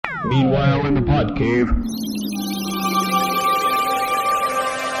Meanwhile, in the pod cave.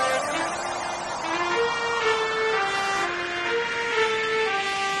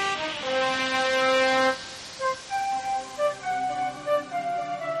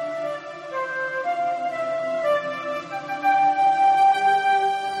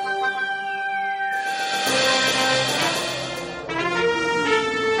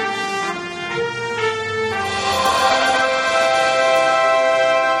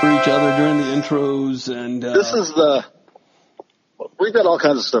 Each other during the intros, and this is we've got all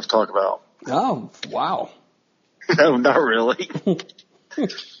kinds of stuff to talk about. Oh, wow. No, not really.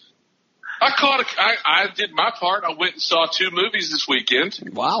 I did my part. I went and saw 2 movies this weekend.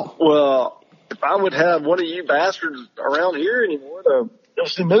 Wow. Well, if I would have one of you bastards around here anymore to go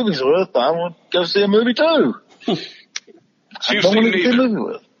see movies with, I would go see a movie too. I don't want to see a movie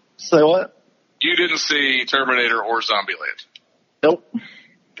with. Say what? You didn't see Terminator or Zombieland? Nope.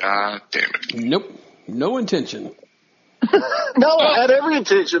 God damn it. Nope. No intention. No, I had every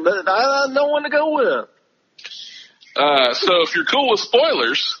intention, but I had no one to go with. So if you're cool with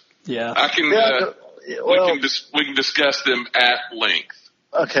spoilers, yeah, I can. We can discuss them at length.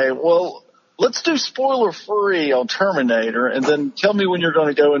 Okay, well, let's do spoiler free on Terminator, and then tell me when you're going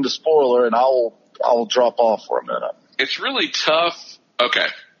to go into spoiler, and I'll drop off for a minute. It's really tough. Okay,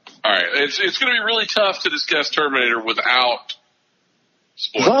 all right. It's going to be really tough to discuss Terminator without.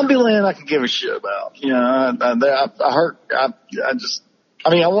 Zombieland, I could give a shit about. You know, I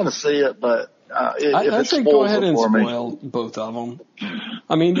want to see it, but I think go ahead and spoil both of them.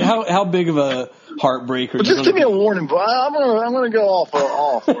 I mean, how big of a heartbreaker? Well, just give me a warning. I'm gonna go off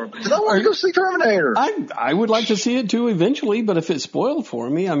for it because I want to go see Terminator. I would like to see it too eventually, but if it's spoiled for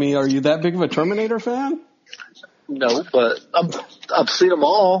me, I mean, are you that big of a Terminator fan? No, but I've seen them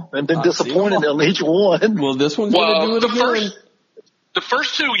all and been disappointed on each one. Well, this one's gonna do it again. The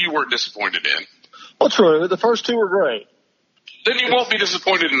first 2 you weren't disappointed in. Well, true. The first 2 were great. Then you won't be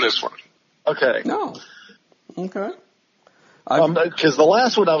disappointed in this one. Okay. No. Okay. Because the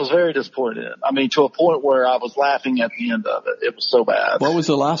last one I was very disappointed in. I mean, to a point where I was laughing at the end of it. It was so bad. What was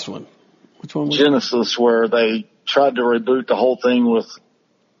the last one? Which one was Genesis, where they tried to reboot the whole thing with,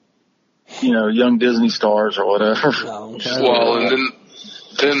 young Disney stars or whatever. Oh, okay. Well, and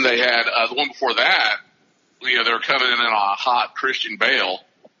then they had the one before that. They were coming in on a hot Christian Bale,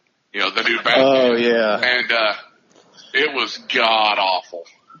 the new Batman. Oh, yeah. And it was god awful.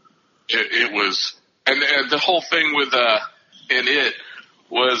 It was, and the whole thing with in it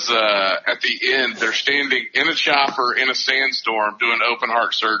was at the end they're standing in a chopper in a sandstorm doing open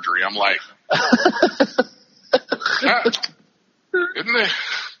heart surgery. I'm like, isn't it?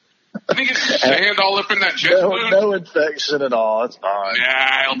 Didn't he get sand all up in that jet balloon? No infection at all. It's fine.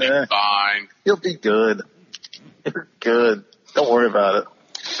 Yeah, he'll be fine. He'll be good. You're good. Don't worry about it.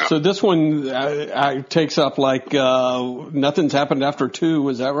 So this one takes up like nothing's happened after 2.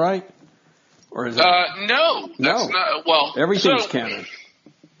 Is that right? Or is that? No. That's not. Well, everything's canon.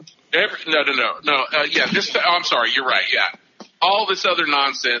 No. Yeah. I'm sorry. You're right. Yeah. All this other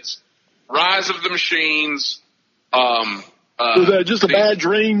nonsense. Rise of the Machines. Was that just a bad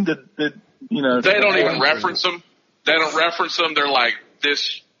dream that They don't even reference them. They don't reference them. They're like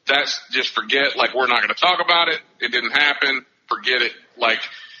this. That's just forget. Like, we're not going to talk about it. It didn't happen. Forget it. Like,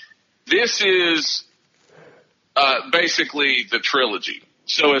 this is basically the trilogy.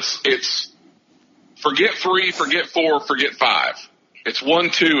 So it's forget 3, forget 4, forget 5. It's 1,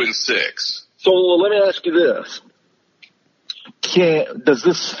 2, and 6. So let me ask you this: does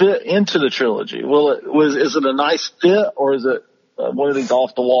this fit into the trilogy? Is it a nice fit, or is it one of these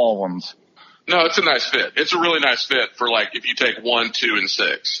off the wall ones? No, it's a nice fit. It's a really nice fit for, like, if you take 1, 2, and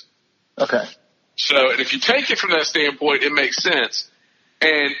 6. Okay. So, and if you take it from that standpoint, it makes sense.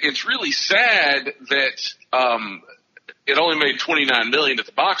 And it's really sad that it only made $29 million at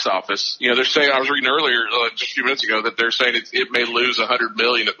the box office. They're saying, I was reading earlier, just a few minutes ago, that they're saying it may lose $100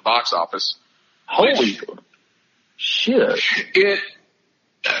 million at the box office. Holy shit!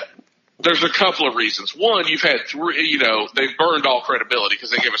 There's a couple of reasons. One, you've had 3, they've burned all credibility because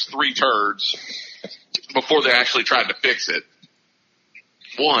they gave us 3 turds before they actually tried to fix it.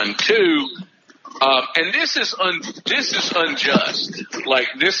 1, 2, and this is unjust. Like,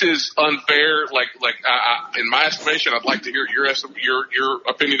 this is unfair. Like, in my estimation, I'd like to hear your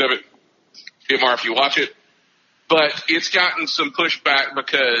opinion of it, MR, if you watch it. But it's gotten some pushback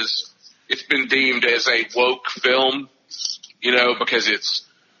because it's been deemed as a woke film, because it's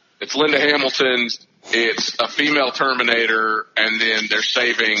Linda Hamilton, it's a female Terminator, and then they're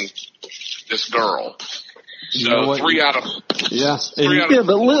saving this girl. So 3 out of yeah.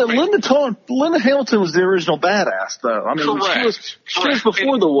 But Linda Hamilton was the original badass, though. I mean, she was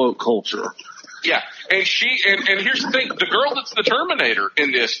before the woke culture. Yeah, and here's the thing: the girl that's the Terminator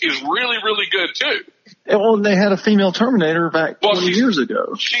in this is really, really good too. And they had a female Terminator back 20 years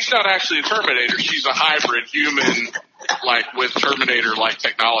ago. She's not actually a Terminator; she's a hybrid human, like with Terminator-like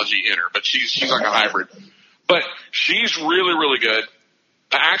technology in her. But she's like a hybrid. But she's really, really good.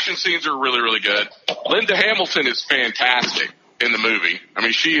 The action scenes are really, really good. Linda Hamilton is fantastic in the movie. I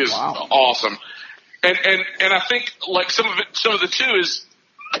mean, she is awesome. And I think like some of the too is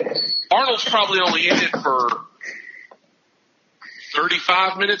Arnold's probably only in it for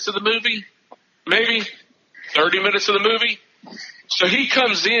 35 minutes of the movie, maybe 30 minutes of the movie. So he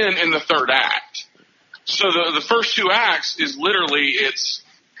comes in the third act. So the first 2 acts is literally it's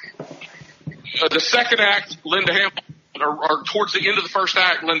the second act. Linda Hamilton. Or towards the end of the first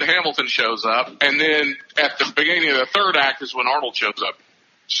act, Linda Hamilton shows up, and then at the beginning of the third act is when Arnold shows up.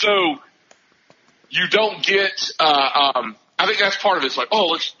 So you don't get. I think that's part of it. It's like,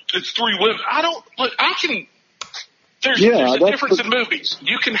 it's 3 women. There's a difference in movies.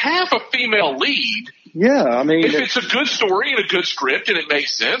 You can have a female lead. Yeah, I mean, if it's a good story and a good script and it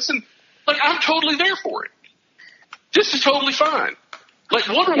makes sense, and like I'm totally there for it. This is totally fine. Like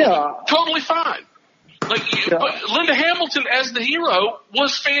Wonder Woman, totally fine. But Linda Hamilton as the hero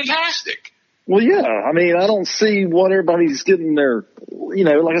was fantastic. Well, yeah. I mean, I don't see what everybody's getting their,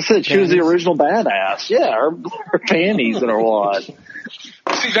 like I said, she was the original badass. Yeah, her panties and her what.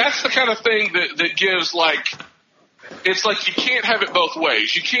 See, that's the kind of thing that gives, like, it's like you can't have it both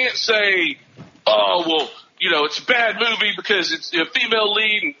ways. You can't say, oh, well, it's a bad movie because it's a female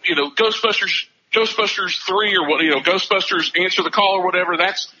lead and, Ghostbusters 3 or what, Ghostbusters Answer the Call or whatever,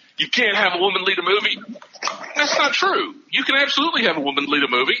 you can't have a woman lead a movie. That's not true. You can absolutely have a woman lead a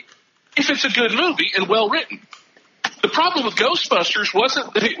movie if it's a good movie and well written. The problem with Ghostbusters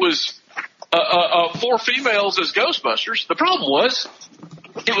wasn't that it was 4 females as Ghostbusters. The problem was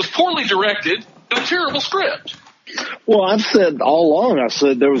it was poorly directed and a terrible script. Well, I've said all along,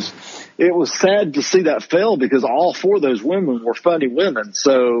 it was sad to see that fail because all 4 of those women were funny women.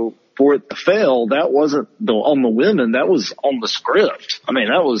 So for it to fail, that wasn't on the women, that was on the script. I mean,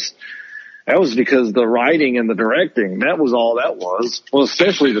 that was because the writing and the directing, that was all that was. Well,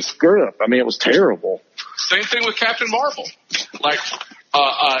 especially the script. I mean, it was terrible. Same thing with Captain Marvel. Like,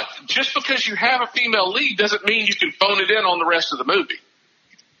 just because you have a female lead doesn't mean you can phone it in on the rest of the movie.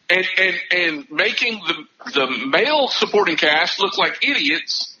 And making the male supporting cast look like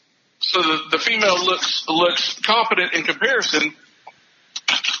idiots so the female looks competent in comparison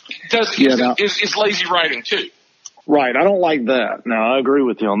is lazy writing too. Right. I don't like that. No, I agree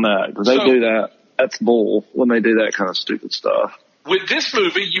with you on that. Because they do that. That's bull when they do that kind of stupid stuff. With this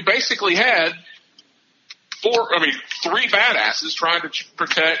movie, you basically had 3 badasses trying to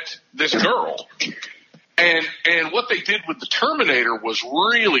protect this girl. And what they did with the Terminator was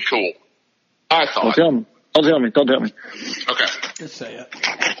really cool, I thought. Don't tell me. Okay. Just say it.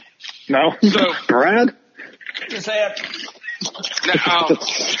 No? So, Brad? Just say it. Now,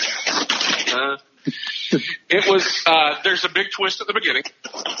 it was, there's a big twist at the beginning.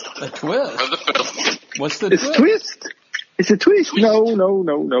 A twist? Of the film. What's the twist? It's a twist.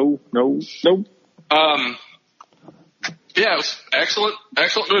 No. Yeah, it was excellent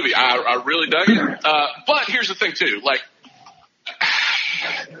movie. I really dug it. But here's the thing too, like,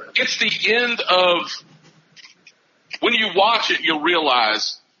 it's the end of, when you watch it, you'll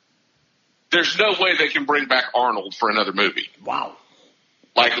realize there's no way they can bring back Arnold for another movie. Wow.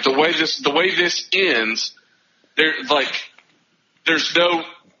 Like the way this ends,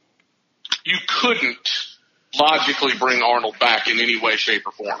 you couldn't logically bring Arnold back in any way, shape,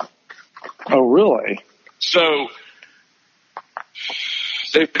 or form. Oh, really? So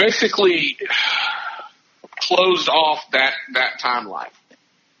they basically closed off that timeline.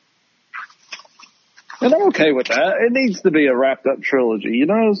 And I'm okay with that. It needs to be a wrapped up trilogy,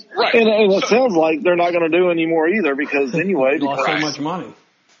 Right. And it sounds like they're not going to do any more either because anyway. Lost so much money.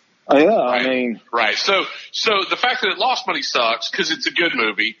 Yeah, right. I mean. Right. So the fact that it lost money sucks because it's a good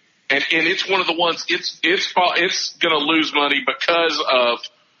movie. And it's one of the ones, it's going to lose money because of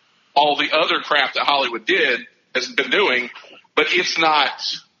all the other crap that Hollywood has been doing. But you're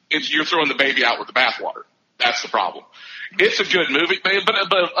throwing the baby out with the bathwater. That's the problem. It's a good movie, man, but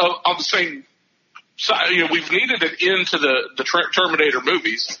on the same side, we've needed it into the Terminator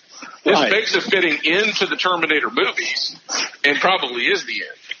movies. This makes it fitting into the Terminator movies and probably is the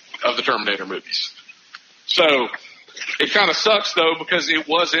end of the Terminator movies. So it kind of sucks though, because it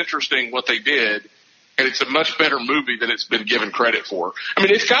was interesting what they did. and it's a much better movie than it's been given credit for. I mean,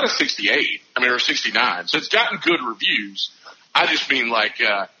 it's got a 68, or 69, so it's gotten good reviews. I just mean like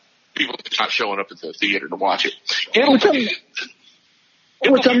people not showing up at the theater to watch it.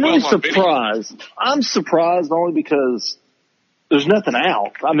 Which I'm really surprised. I'm surprised only because there's nothing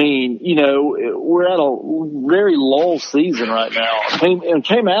out. I mean, we're at a very lull season right now. It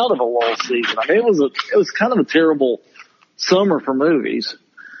came out of a lull season. I mean, it was kind of a terrible summer for movies.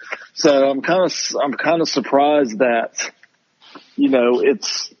 So I'm kind of surprised that,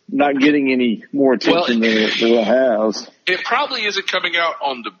 it's not getting any more attention than it has. It probably isn't coming out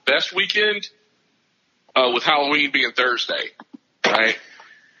on the best weekend, with Halloween being Thursday, right?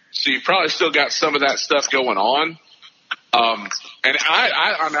 So you probably still got some of that stuff going on. And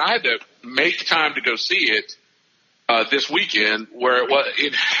I had to make time to go see it, this weekend where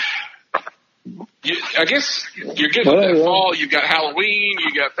I guess you're getting that fall. You've got Halloween,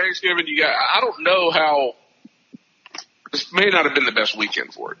 you got Thanksgiving, I don't know how, this may not have been the best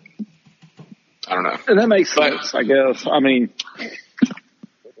weekend for it. I don't know. And that makes sense, I guess. I mean,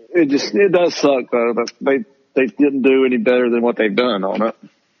 it does suck though, that they didn't do any better than what they've done on it.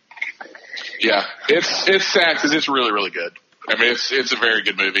 Yeah, it's sad because it's really, really good. I mean, it's a very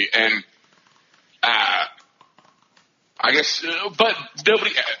good movie, and I guess, but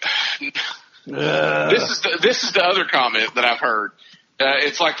nobody. This is the other comment that I've heard.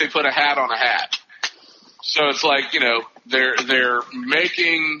 It's like they put a hat on a hat. So it's like, they're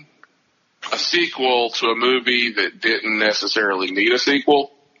making a sequel to a movie that didn't necessarily need a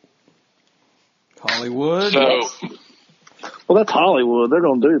sequel. Hollywood. So, well, that's Hollywood. They're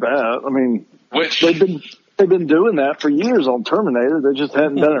going to do that. I mean, they've been doing that for years on Terminator. They just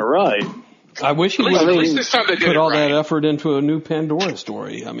hadn't done it right. I wish he would at least this time they did put all right. that effort into a new Pandora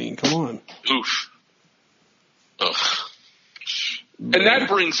story. I mean, come on. Oof. Ugh. And that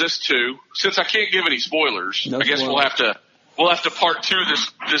brings us to, since I can't give any spoilers, I guess we'll have to part two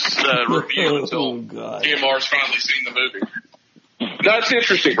this review until PMR's finally seen the movie. That's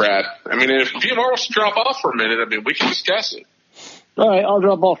interesting, Brad. I mean, if PMR wants to drop off for a minute, we can discuss it. All right, I'll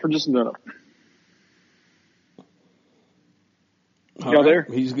drop off for just a minute. Y'all there?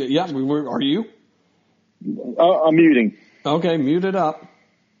 He's good. Yeah, are you? I'm muting. Okay, mute it up.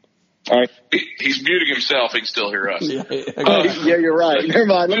 All right. He's muting himself. He can still hear us. Yeah, you're right. Never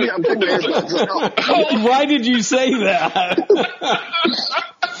mind. I'm taking the AirPods off. Why did you say that?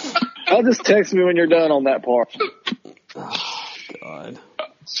 I'll just text me when you're done on that part. Oh, God.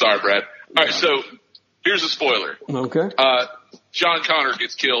 Sorry, Brad. All right, so here's a spoiler. Okay. John Connor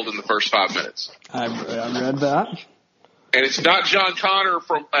gets killed in the first 5 minutes. I read that. And it's not John Connor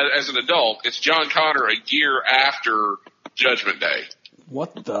as an adult. It's John Connor a year after Judgment Day.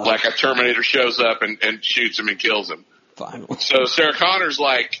 What the? Like a Terminator shows up and shoots him and kills him. Finally. So Sarah Connor's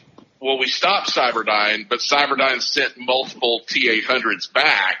like, well, we stopped Cyberdyne, but Cyberdyne sent multiple T-800s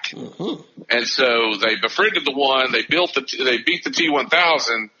back. Mm-hmm. And so they befriended the one, they beat the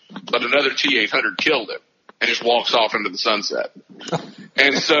T-1000, but another T-800 killed him and just walks off into the sunset.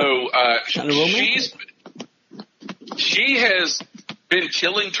 And so she has been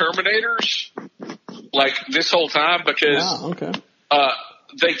killing Terminators like this whole time because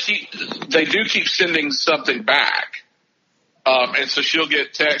they do keep sending something back. And so she'll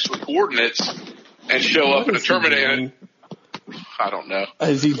get text with coordinates and show up in a Terminator. I don't know.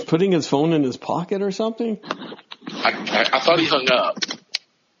 Is he putting his phone in his pocket or something? I thought he hung up.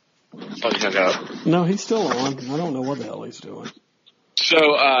 No, he's still on. I don't know what the hell he's doing. So,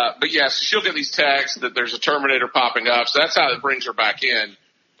 but yeah, so she'll get these texts that there's a Terminator popping up. So that's how it brings her back in.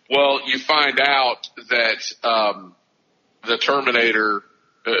 Well, you find out that the Terminator,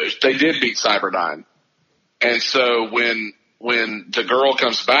 they did beat Cyberdyne. And so when the girl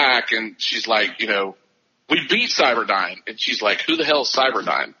comes back and she's like, we beat Cyberdyne. And she's like, who the hell is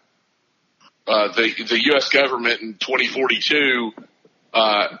Cyberdyne? The U.S. government in 2042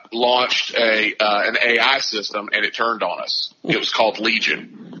 launched an AI system and it turned on us. It was called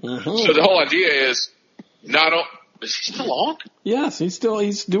Legion. Mm-hmm. So the whole idea is is he still on? Yes, he's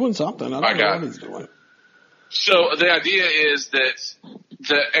doing something. I don't know what he's doing. So the idea is that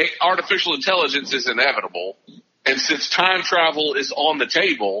the artificial intelligence is inevitable, and since time travel is on the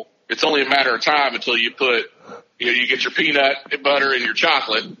table, it's only a matter of time until you you get your peanut butter and your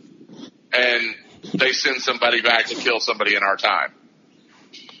chocolate, and they send somebody back to kill somebody in our time.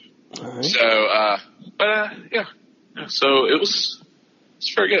 All right. So, yeah. So it's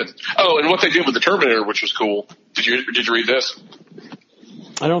very good. Oh, and what they did with the Terminator, which was cool. Did you read this?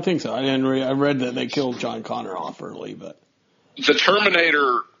 I don't think so. I didn't read. I read that they killed John Connor off early, but the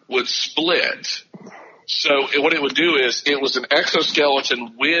Terminator would split. So what it would do is it was an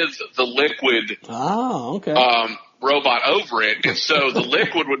exoskeleton with the liquid robot over it, and so the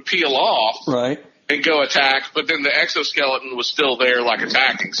liquid would peel off and go attack, but then the exoskeleton was still there, like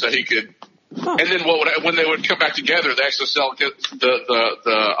attacking, so he could. Huh. And then when they would come back together, the exoskeleton,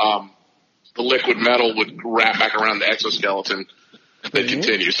 the liquid metal would wrap back around the exoskeleton and then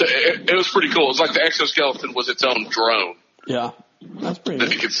continue. So it was pretty cool. It was like the exoskeleton was its own drone. Yeah. That's pretty cool.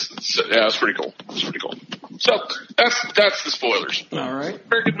 Yeah, it's pretty cool. It's pretty cool. So that's the spoilers. All right.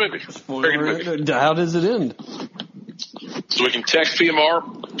 Very good movie. Very good movie. How does it end? So we can text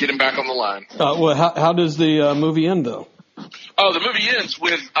PMR, get him back on the line. Well, how does the movie end, though? Oh, the movie ends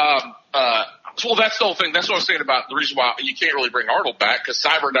with well, that's the whole thing. That's what I was saying about the reason why you can't really bring Arnold back, because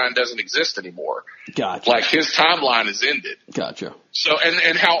Cyberdyne doesn't exist anymore. Gotcha. Like, his timeline is ended. Gotcha. So,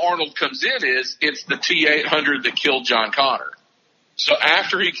 and how Arnold comes in is it's the T-800 that killed John Connor. So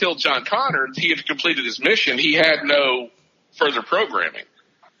after he killed John Connor, he had completed his mission. He had no further programming.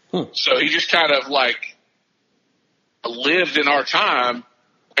 So he just kind of like lived in our time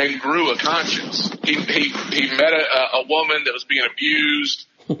and grew a conscience. He met a woman that was being abused.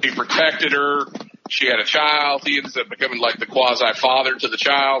 He protected her. She had a child. He ends up becoming like the quasi-father to the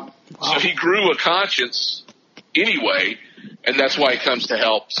child. Wow. So he grew a conscience anyway, and that's why he comes to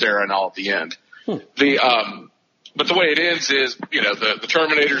help Sarah and all at the end. But the way it ends is, the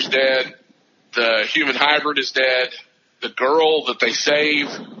Terminator's dead, the human hybrid is dead, the girl that they save,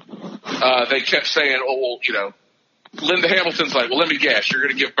 they kept saying, Linda Hamilton's like, well, let me guess, you're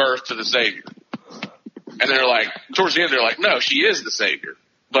going to give birth to the Savior. And they're like, towards the end, they're like, no, she is the Savior.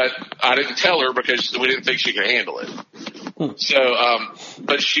 But I didn't tell her because we didn't think she could handle it. So,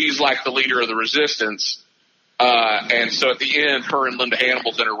 but she's like the leader of the resistance. And so at the end, her and Linda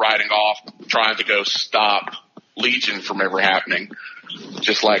Hamilton are riding off trying to go stop Legion from ever happening.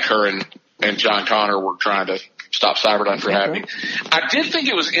 Just like her and John Connor were trying to stop Cyberdyne from happening. I did think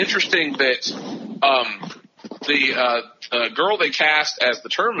it was interesting that, the girl they cast as the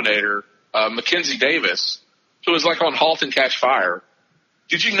Terminator, Mackenzie Davis, who was like on Halt and Catch Fire.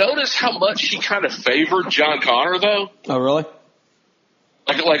 Did you notice how much she kind of favored John Connor, though? Oh, really?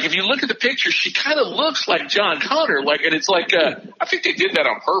 Like if you look at the picture, she kind of looks like John Connor. And it's like, I think they did that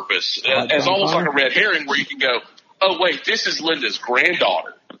on purpose, as almost like a red herring, where you can go, oh wait, this is Linda's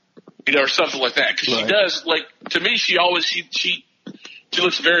granddaughter, or something like that. Because she does, to me, she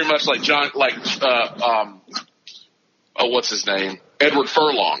looks very much like what's his name? Edward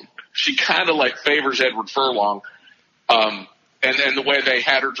Furlong. She kind of favors Edward Furlong. And the way they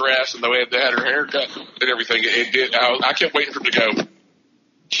had her dressed and the way they had her haircut and everything, it did. I kept waiting for them to go,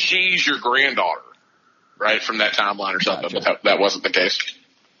 she's your granddaughter, right, from that timeline or something. Gotcha. But that wasn't the case.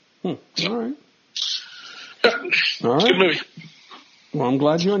 All right. Yeah. All right. Good movie. Well, I'm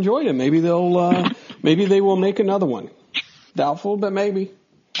glad you enjoyed it. Maybe maybe they will make another one. Doubtful, but maybe.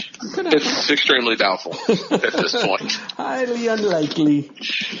 It's extremely doubtful at this point. Highly unlikely.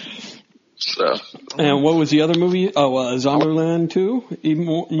 So. And what was the other movie? Oh, Zombieland 2? Even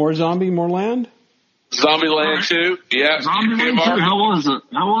more zombie, more land? Zombieland 2, yeah. Zombieland 2, how was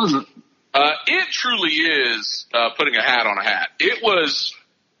it? It truly is putting a hat on a hat. There was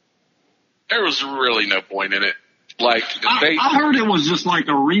really no point in it. I heard it was just like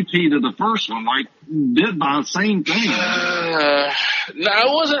a repeat of the first one, did by the same thing. No,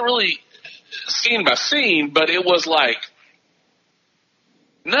 it wasn't really scene by scene, but it was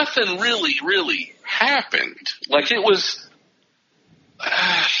nothing really happened. It was.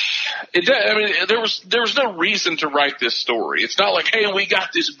 There was no reason to write this story. It's not like, hey, we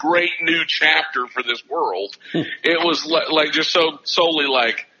got this great new chapter for this world. It was just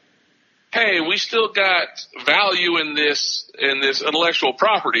solely hey, we still got value in this intellectual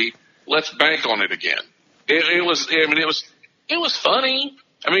property. Let's bank on it again. It was funny.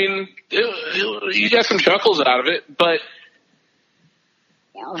 You got some chuckles out of it, but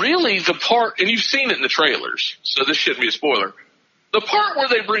really the part, and you've seen it in the trailers, so this shouldn't be a spoiler. The part where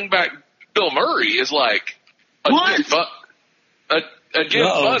they bring back Bill Murray is again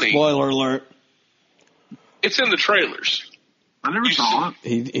funny. Spoiler alert. It's in the trailers. I never saw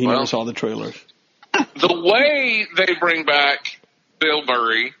it. He never saw the trailers. The way they bring back Bill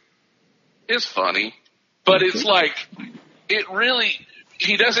Murray is funny, but it's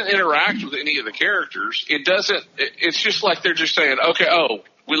he doesn't interact with any of the characters. It's just like they're just saying, okay,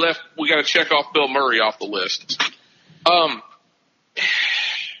 we got to check off Bill Murray off the list.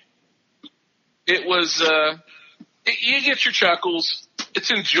 It was, you get your chuckles.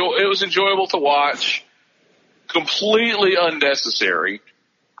 It was enjoyable to watch. Completely unnecessary.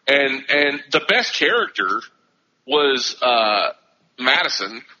 And the best character was,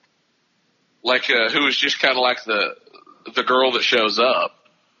 Madison. who was just kind of like the girl that shows up.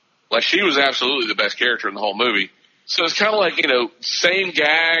 Like, she was absolutely the best character in the whole movie. So it's kind of like, same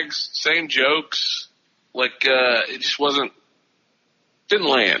gags, same jokes. Like, it just didn't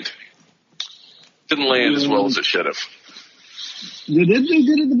land. Didn't land as well as it should have. Did it do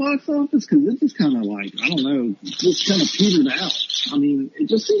good at the box office? Because it just kind of like, I don't know, just kind of petered out. I mean, it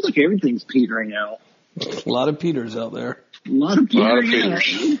just seems like everything's petering out. A lot of Peters out there. A lot of petering out.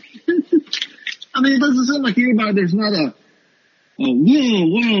 I mean, it doesn't seem like anybody, there's not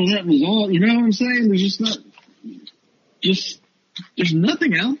whoa, that was all, you know what I'm saying? There's there's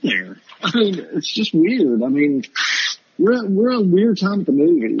nothing out there. I mean, it's just weird. I mean, we're a weird time at the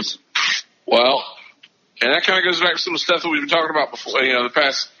movies. Well, and that kind of goes back to some of the stuff that we've been talking about before, the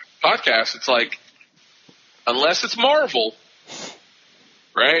past podcast. It's like, unless it's Marvel,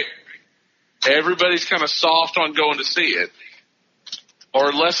 right? Everybody's kind of soft on going to see it. Or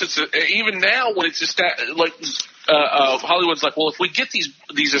unless it's, even now when it's just Hollywood's like, well, if we get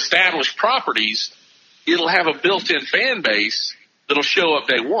these established properties, it'll have a built-in fan base that'll show up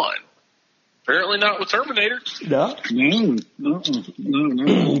day one. Apparently not with Terminator. No.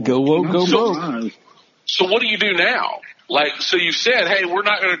 No. Go woke. So what do you do now? Like, so you said, hey, we're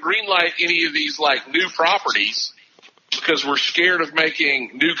not going to greenlight any of these like new properties because we're scared of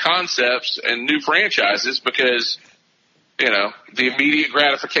making new concepts and new franchises because, the immediate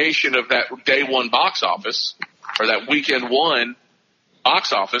gratification of that day one box office or that weekend one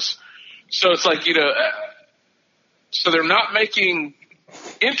box office. So it's like, so they're not making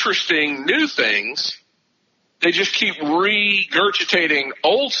interesting new things. They just keep regurgitating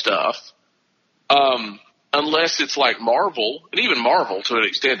old stuff. Unless it's like Marvel, and even Marvel to an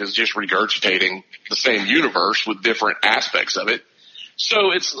extent is just regurgitating the same universe with different aspects of it.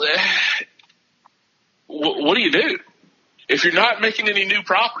 So it's, what do you do? If you're not making any new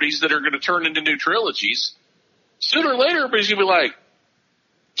properties that are going to turn into new trilogies, sooner or later everybody's going to be like,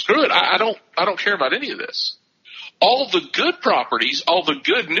 screw it, I don't care about any of this. All the good properties, all the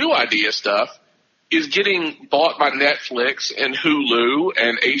good new idea stuff is getting bought by Netflix and Hulu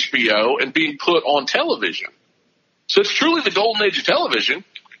and HBO and being put on television. So it's truly the golden age of television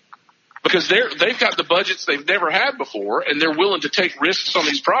because they've got the budgets they've never had before and they're willing to take risks on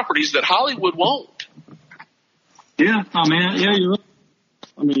these properties that Hollywood won't. Yeah, you're right.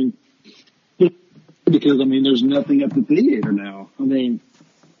 I mean, because, there's nothing at the theater now. And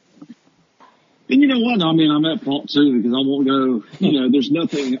you know what? I'm at fault too because I won't go, there's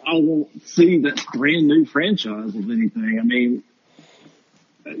nothing, I won't see that brand new franchise of anything.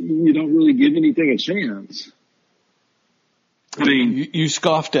 You don't really give anything a chance. You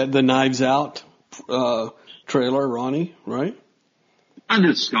scoffed at the Knives Out trailer, Ronnie, right? I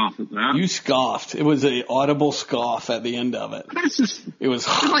did scoff at that. You scoffed. It was an audible scoff at the end of it. That's just, it was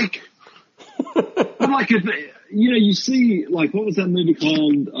like, if, you see, like, what was that movie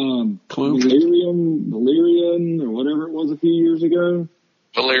called? Valerian, or whatever it was a few years ago.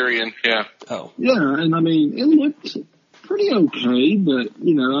 Valerian, yeah. Oh. Yeah, and it looked pretty okay, but, I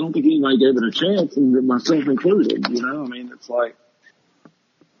don't think anybody gave it a chance, and myself included, it's like,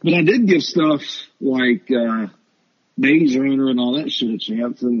 but I did give stuff like, Maze Runner and all that shit a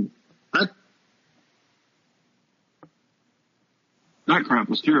chance, and that crap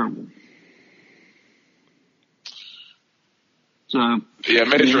was terrible. So yeah,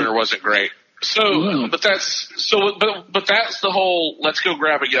 Maze Runner wasn't great. So, but that's the whole. Let's go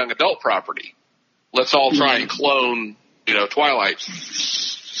grab a young adult property. Let's all try and clone, Twilight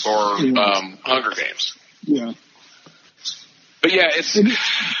or Hunger Games. Yeah. But yeah,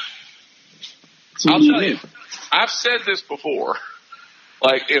 I'll tell you. I've said this before.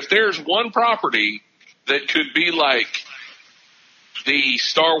 Like, if there's one property that could be like the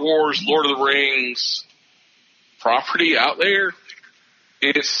Star Wars, Lord of the Rings property out there,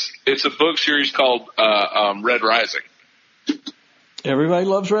 it's a book series called Red Rising. Everybody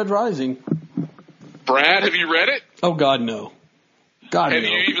loves Red Rising. Brad, have you read it? Oh, God, no. God, have no.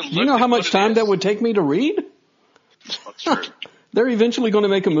 you even Do you know how much time that would take me to read? That's true. They're eventually going to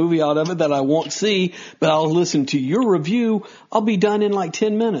make a movie out of it that I won't see, but I'll listen to your review. I'll be done in like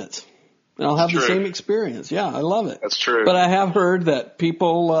 10 minutes. And I'll have the same experience. Yeah, I love it. That's true. But I have heard that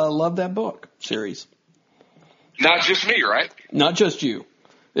people love that book series. Not just me, right? Not just you.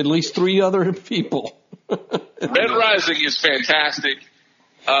 At least 3 other people. Red Rising is fantastic.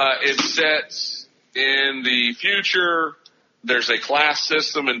 It's set in the future. There's a class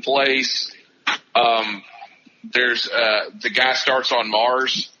system in place. There's the guy starts on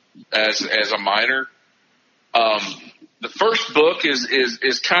Mars as a miner. The first book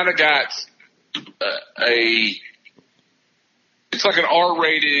is kind of got it's like an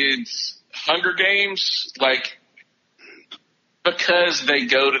R-rated Hunger Games, like, because they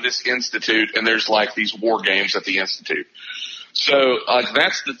go to this institute and there's like these war games at the institute. So, like,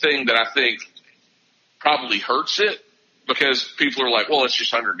 that's the thing that I think probably hurts it, because people are like, well, it's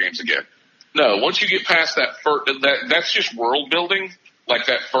just Hunger Games again. No, once you get past that's just world building. Like,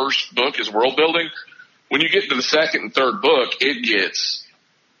 that first book is world building. When you get to the second and third book, it gets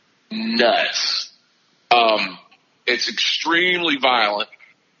nuts. It's extremely violent.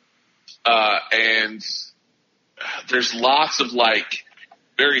 And there's lots of, like,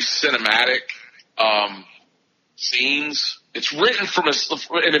 very cinematic, scenes. It's written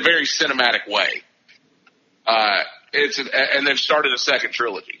in a very cinematic way. And they've started a second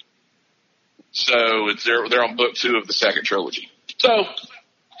trilogy. So they're on book 2 of the second trilogy. So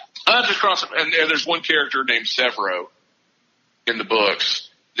I just cross and there's one character named Severo in the books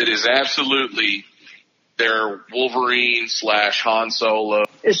that is absolutely their Wolverine / Han Solo.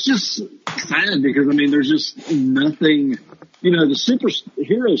 It's just sad because, I mean, there's just nothing, the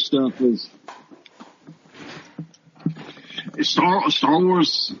superhero stuff is, Star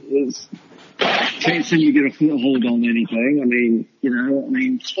Wars is, can't seem to get a foothold on anything. I mean,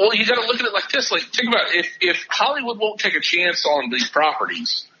 Well, you got to look at it like this. Like, think about it. If Hollywood won't take a chance on these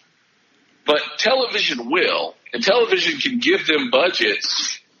properties, but television will, and television can give them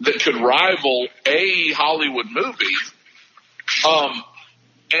budgets that could rival a Hollywood movie,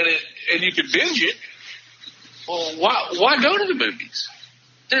 and you could binge it. Well, why go to the movies?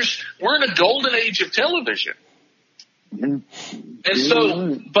 We're in a golden age of television. And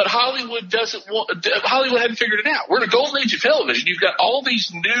so, but Hollywood Hollywood hadn't figured it out. We're in a golden age of television. You've got all these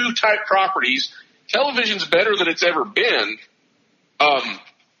new type properties. Television's better than it's ever been,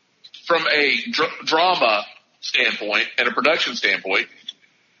 from a drama standpoint and a production standpoint,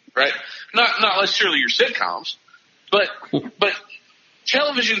 right? Not necessarily your sitcoms, but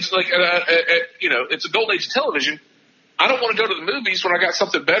television's like, it's a golden age of television. I don't want to go to the movies when I got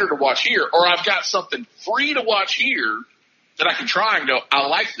something better to watch here, or I've got something free to watch here that I can try and go, I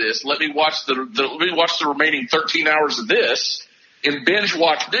like this. Let me watch the remaining 13 hours of this and binge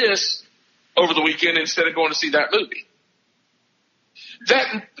watch this over the weekend instead of going to see that movie.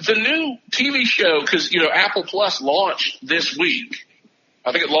 The new TV show, because, Apple Plus launched this week.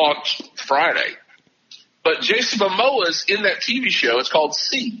 I think it launched Friday. But Jason Momoa's in that TV show. It's called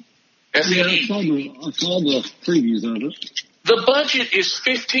C. S-E-E. Yeah, I saw the previews of it. The budget is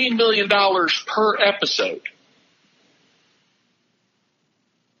 $15 million per episode.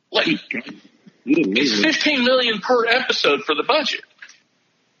 Like, it's $15 million per episode for the budget.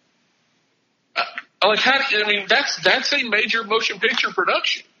 That's a major motion picture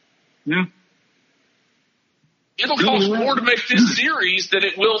production. Yeah. It'll cost more to make this series than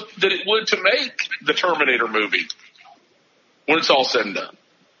it would to make the Terminator movie when it's all said and done.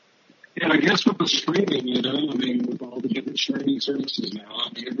 Yeah, I guess with the streaming, with all the different streaming services now,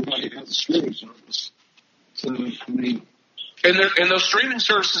 everybody has a streaming service. So, and those streaming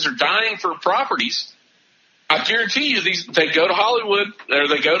services are dying for properties. I guarantee you, they go to Hollywood, or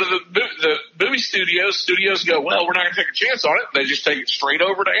they go to the movie studios. Studios go, well, we're not going to take a chance on it. They just take it straight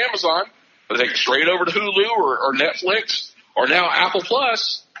over to Amazon, or they take it straight over to Hulu or Netflix, or now Apple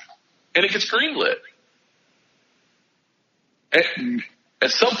Plus, and it gets greenlit.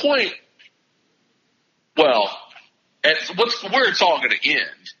 At some point, well, where it's all going to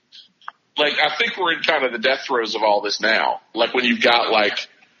end. Like, I think we're in kind of the death throes of all this now. Like, when you've got, like,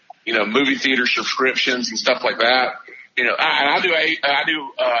 movie theater subscriptions and stuff like that. I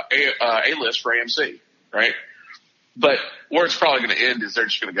do A-list for AMC, right? But where it's probably going to end is they're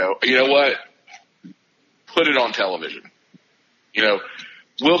just going to go, you know what? Put it on television.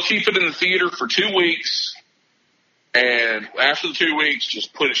 We'll keep it in the theater for 2 weeks, and after the 2 weeks,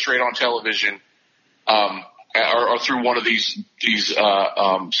 just put it straight on television, or through one of these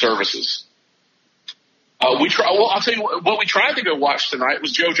services. I'll tell you what we tried to go watch tonight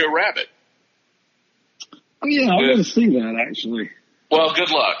was Jojo Rabbit. Oh yeah, I want to see that actually. Well, good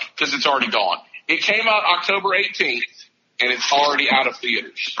luck, because it's already gone. It came out October 18th, and it's already out of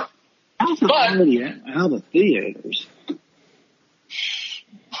theaters. How's it already out of theaters?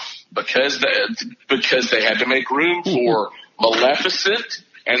 Because they had to make room for Maleficent,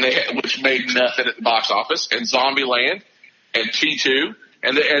 which made nothing at the box office, and Zombieland, and T2.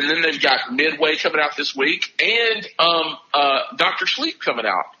 And then they've got Midway coming out this week, and Dr. Sleep coming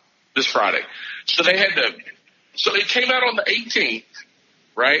out this Friday. So so it came out on the 18th,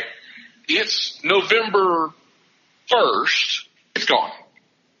 right? It's November 1st. It's gone.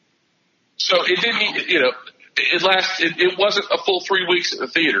 So it didn't, it wasn't a full 3 weeks at the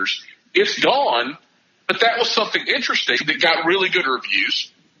theaters. It's gone, but that was something interesting that got really good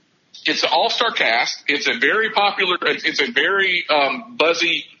reviews. It's an all-star cast. It's a very popular. It's a very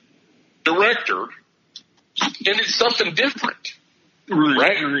buzzy director, and it's something different,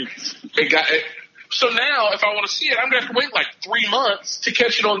 right? So now, if I want to see it, I'm going to have to wait like 3 months to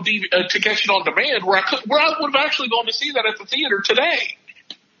catch it on to catch it on demand, where I would have actually gone to see that at the theater today.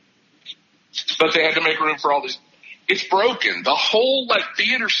 But they had to make room for all these. It's broken. The whole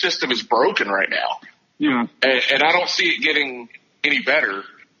theater system is broken right now. Yeah, and I don't see it getting any better.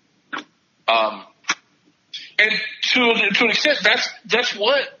 And to an extent, that's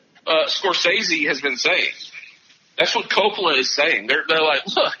what Scorsese has been saying. That's what Coppola is saying. They're like,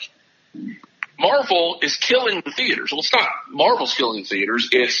 look, Marvel is killing the theaters. Well, it's not Marvel's killing the theaters.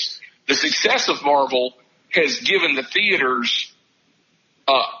 It's the success of Marvel has given the theaters.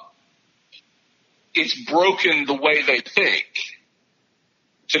 It's broken the way they think.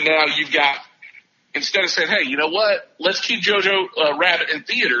 So now you've got, instead of saying, hey, you know what? Let's keep Jojo Rabbit in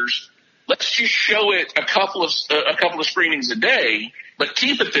theaters. Let's just show it a couple of screenings a day, but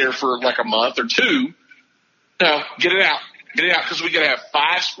keep it there for like a month or two. No, get it out, because we got to have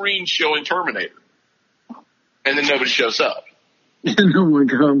 5 screens showing Terminator, and then nobody shows up. And no one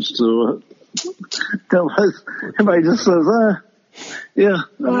comes to it. Everybody just says, yeah.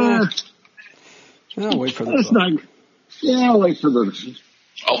 I'll wait for the I'll wait for the.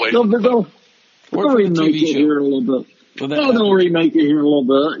 I'll wait. They'll remake it here a little bit. They'll remake it here a little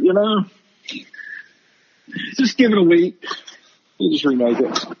bit, you know? Just give it a week. You just remake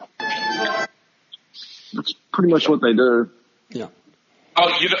it. That's pretty much what they do. Yeah.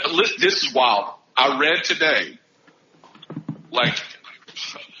 Oh, this is wild. I read today,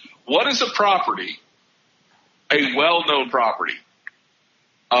 what is a property, a well-known property,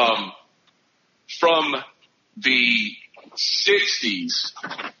 from the 60s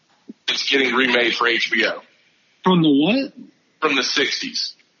that's getting remade for HBO? From the what? From the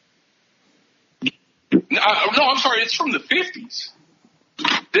 60s. No, I'm sorry. It's from the 50s.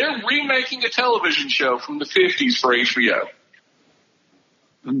 They're remaking a television show from the 50s for HBO.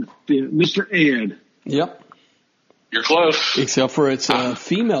 Mr. Ed. Yep. You're close. Except for it's a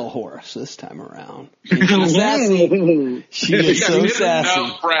female horse this time around. She's sassy. She is so sassy.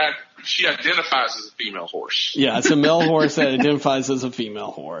 No, Brad. She identifies as a female horse. Yeah, it's a male horse that identifies as a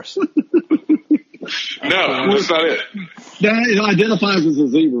female horse. No, that's not it. It identifies as a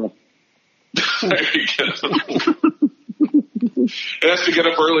zebra. There you go. It has to get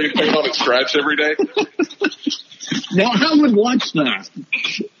up early and paint on its stripes every day. Now, I would watch that.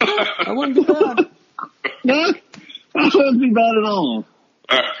 I wouldn't be bad. No, that wouldn't be bad at all.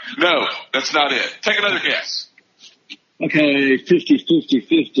 No, that's not it. Take another guess. Okay,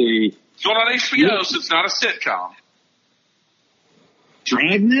 50-50-50. It's going on HBO, so it's not a sitcom.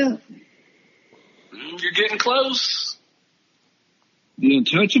 Dragnet? You're getting close. The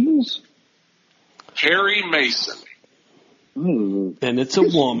Untouchables? Perry Mason. Oh. And it's a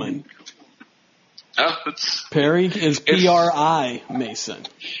woman. Perry is P-R-I Mason.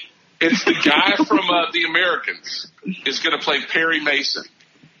 It's the guy from The Americans is going to play Perry Mason.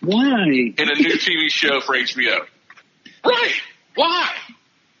 Why? In a new TV show for HBO. Right. Why?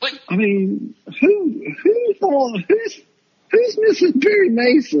 I mean, who's missing Perry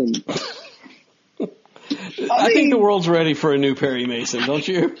Mason? I think the world's ready for a new Perry Mason, don't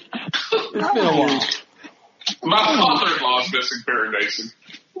you? It's been a while. My father-in-law is missing Perry Mason.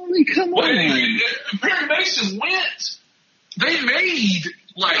 I mean, come on. Perry Mason went. They made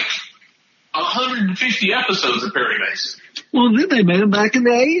 150 episodes of Perry Mason. Well, then they made them back in the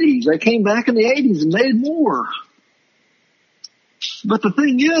 80s. They came back in the 80s and made more. But the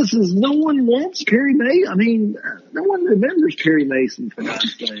thing is no one wants Perry Mason. I mean, no one remembers Perry Mason for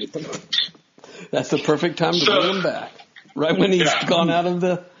God's sake. That's the perfect time to bring him back. Right when he's gone out of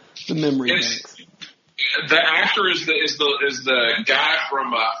the memory banks. The actor is the guy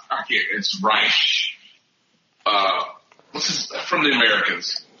from it's Reich. From The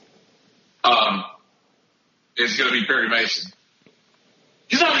Americans. Is going to be Perry Mason.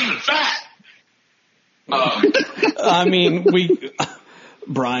 He's not even fat. I mean,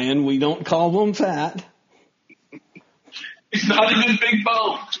 Brian, we don't call him fat. He's not even big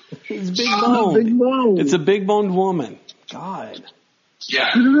boned. He's big boned. Big bone. It's a big boned woman. God. Yeah.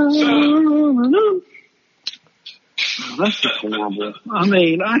 That's horrible. I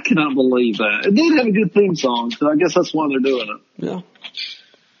mean, I cannot believe that. It did have a good theme song, so I guess that's why they're doing it. Yeah.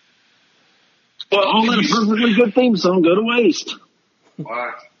 Well, all that perfectly good theme song go to waste.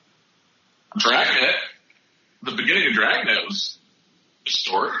 What? Dragnet. The beginning of Dragnet was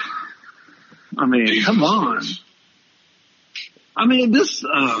historic. I mean, come on. I mean, this.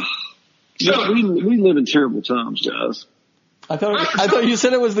 We live in terrible times, guys. I thought you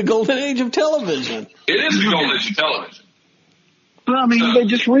said it was the golden age of television. It is the golden age of television. But I mean, they're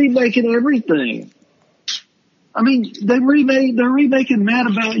just remaking everything. I mean, they're remaking Mad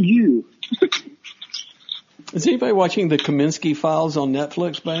About You. Is anybody watching the Kaminsky Files on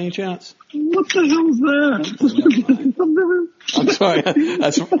Netflix by any chance? What the hell is that? I'm sorry.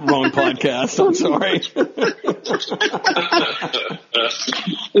 That's the wrong podcast. I'm sorry.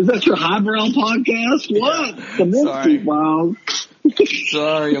 Is that your highbrow podcast? What? The Kaminsky Files.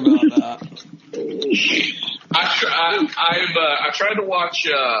 Sorry about that. I tried to watch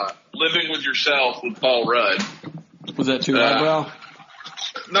Living with Yourself with Paul Rudd. Was that too highbrow?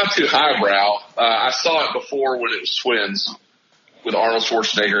 Not too highbrow. I saw it before when it was Twins with Arnold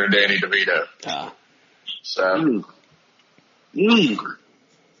Schwarzenegger and Danny DeVito. So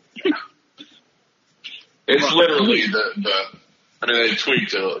it's literally I mean, they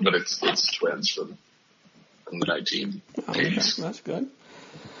tweaked it, but it's Twins from the 1980s. Okay, that's good.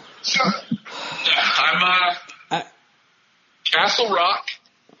 So, I'm Castle Rock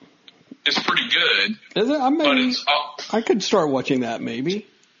is pretty good. Is it? I could start watching that maybe.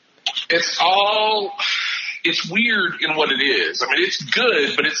 It's weird in what it is. I mean, it's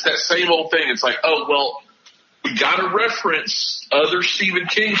good, but it's that same old thing. It's like, oh, well, we got to reference other Stephen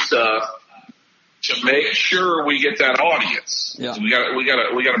King stuff to make sure we get that audience. Yeah. So we got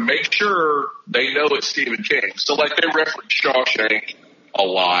to make sure they know it's Stephen King. So like they reference Shawshank a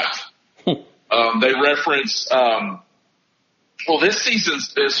lot. They reference, well, this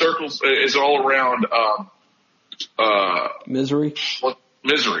season's circles is all around, Misery. Well,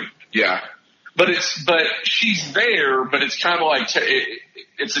 Misery. Yeah. But she's there, but it's kind of like,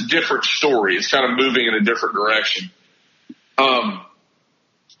 it's a different story. It's kind of moving in a different direction. And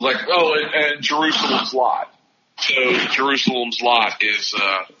Jerusalem's Lot. So Jerusalem's Lot is,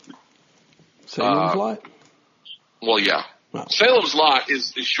 Salem's Lot? Well, yeah. Oh. Salem's Lot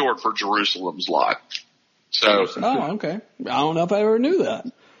is short for Jerusalem's Lot. So. Oh, okay. I don't know if I ever knew that.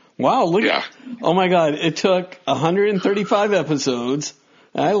 Wow, look at, oh my God, it took 135 episodes.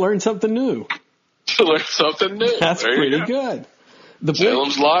 I learned something new. To learn something new. That's pretty good.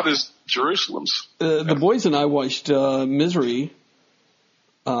 Salem's Lot is Jerusalem's. The boys and I watched Misery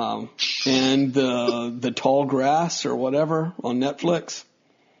and the Tall Grass or whatever on Netflix.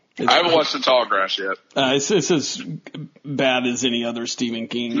 I haven't watched The Tall Grass yet. It's as bad as any other Stephen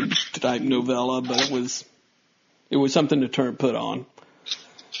King type novella, but it was something to put on.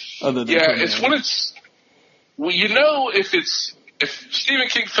 Other than it's when it's, well, if Stephen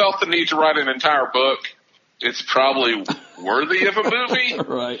King felt the need to write an entire book, it's probably worthy of a movie.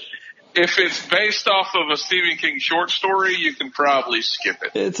 Right. If it's based off of a Stephen King short story, you can probably skip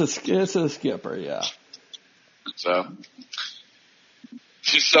it. It's a skipper, yeah. So,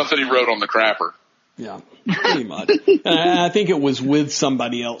 it's just something he wrote on the crapper. Yeah, pretty much. And I think it was with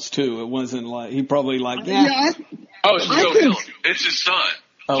somebody else too. It wasn't like he probably like it's Joe Hill. It's his son.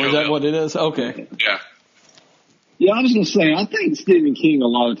 Oh, Joe is that Hill. what it is? Okay. Yeah. Yeah, I was going to say, I think Stephen King a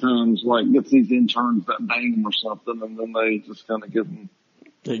lot of times like gets these interns that bang him or something, and then they just kind of give them.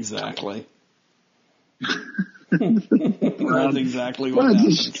 Exactly. That's exactly what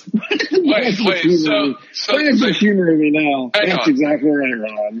happens. Wait, just humoring me now. That's exactly right,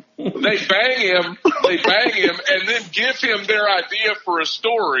 Ron. They bang him, and then give him their idea for a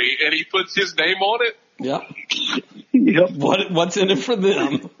story, and he puts his name on it. Yep. What's in it for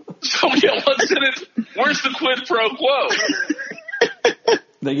them? So what's in it? Where's the quid pro quo?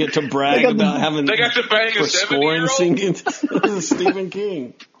 They get to brag about having. They got to bang a 70-year-old. Singing Stephen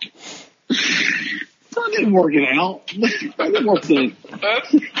King. I didn't work it out. I didn't work it.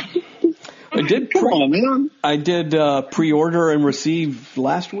 I did pre-order and receive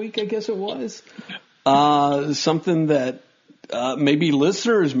last week, I guess it was. Something that maybe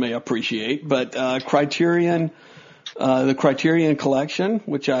listeners may appreciate, but the Criterion Collection,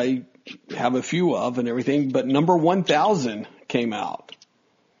 which I have a few of and everything, but number 1000 came out.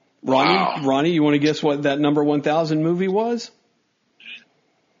 Ronnie, you want to guess what that number 1000 movie was?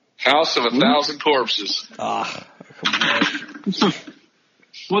 House of 1,000 Corpses.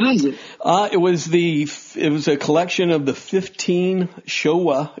 What is it? It was a collection of the 15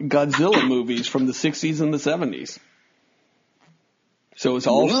 Showa Godzilla movies from the 60s and the 70s. So it's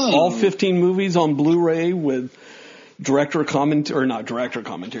all 15 movies on Blu-ray with not director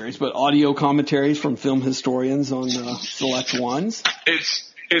commentaries, but audio commentaries from film historians on select ones.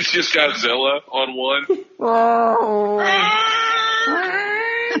 It's just Godzilla on one.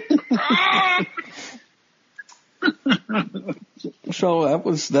 So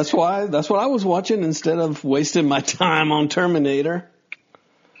that's what I was watching instead of wasting my time on Terminator.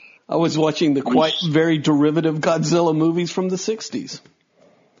 I was watching the quite very derivative Godzilla movies from the 60s.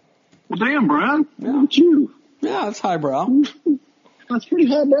 Well, damn, Brian. Yeah. Look at you. Yeah, it's highbrow. That's pretty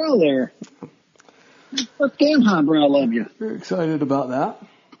highbrow there. That's damn highbrow of you. Very excited about that.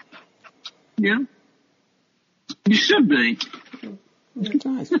 Yeah. You should be. That's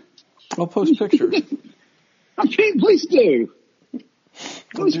nice. I'll post pictures. Okay, please do.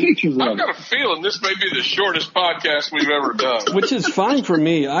 Post pictures of I've got a feeling this may be the shortest podcast we've ever done. Which is fine for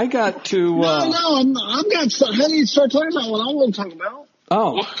me. I got to... I've got stuff. How do you start talking about what I want to talk about?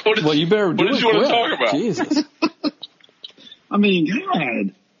 Oh, well, you better do it. What did you want to talk about? Jesus. I mean,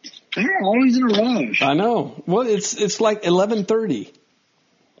 God. They're always in a rush. I know. Well, it's like 11:30.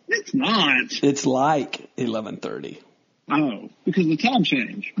 It's not. It's like 11:30. Oh, because the time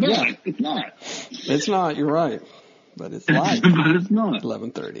change. But Yeah. it's not. It's not. You're right. But it's like But it's not.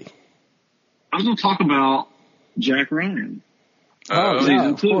 11:30. I was going to talk about Jack Ryan. Oh, yeah, season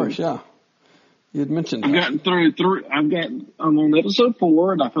of 2. course, yeah. You had mentioned I've that. gotten through. I'm on episode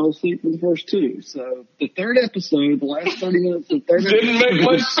 4, and I fell asleep for the first 2. So the third episode, the last 30 minutes of the third Didn't episode, make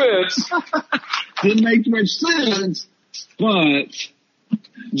much sense. didn't make much sense. But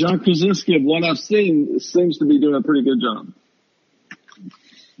John Krasinski, of what I've seen, seems to be doing a pretty good job.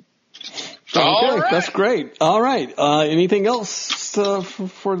 Okay, right. that's great. All right. Anything else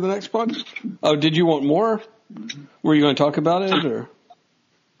for the next pod? Oh, did you want more? Were you going to talk about it, or?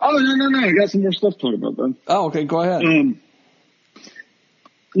 Oh, no. I got some more stuff to talk about, though. Oh, okay. Go ahead.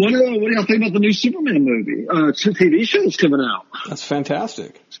 What do y'all think about the new Superman movie? TV show that's coming out That's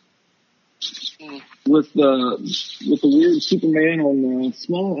fantastic. with the weird Superman on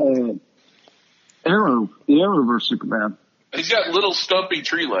small Arrow, the Arrowverse Superman. He's got little stumpy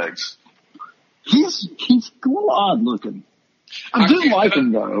tree legs. He's a little odd looking. I do like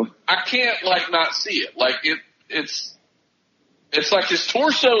him though. I can't not see it. It's like his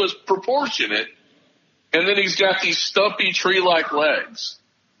torso is proportionate, and then he's got these stumpy tree-like legs.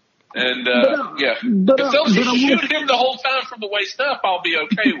 And if they'll just shoot him the whole time from the waist up, I'll be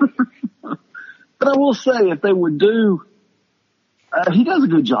okay with it. But I will say, if they would do, he does a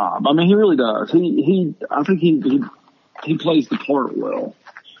good job. I mean, he really does. I think he plays the part well.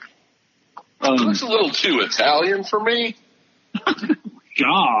 He looks a little too Italian for me.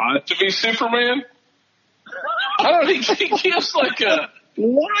 God, to be Superman. I don't think he gives like a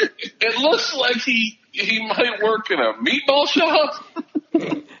what? It looks like he might work in a meatball shop.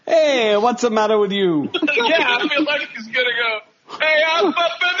 Hey, what's the matter with you? Yeah, I feel like he's gonna go, hey, I'm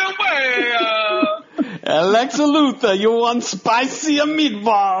up and away. Alexa Luthor, you want spicy or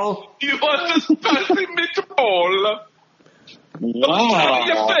meatball? You want a spicy meatball? Wow. On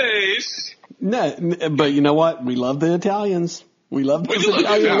your face. No, but you know what? We love the Italians. We love those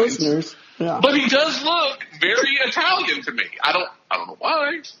Italian listeners. Yeah. But he does look very Italian to me. I don't know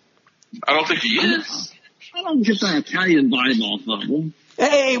why. I don't think he is. I don't get that Italian vibe off of him.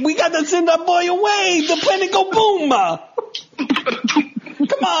 Hey, we got to send that boy away. The penny go boom.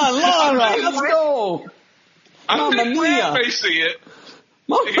 Come on, Laura, let's go. Mamma mia. May see it.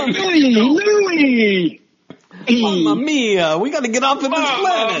 Louie. Mamma mia. We got to get off of this planet.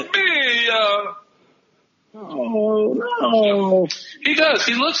 Mamma mia. Oh, no. He does.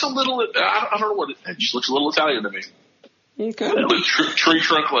 He looks a little, I don't know what, it just looks a little Italian to me. Okay. With tree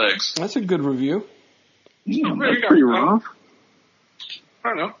trunk legs. That's a good review. Yeah, that's pretty rough. I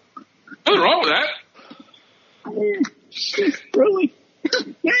don't know. Nothing wrong with that. Really?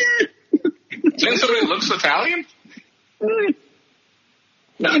 Saying somebody looks Italian?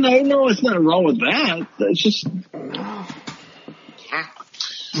 No, it's nothing wrong with that. It's just.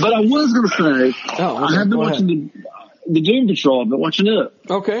 But I was going to say, I have been watching the Doom Patrol. I've been watching it.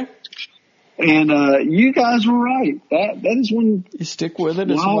 Okay. And you guys were right. That is when you stick with it.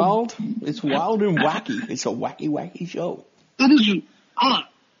 It's wild. It's wild and wacky. It's a wacky show. That is.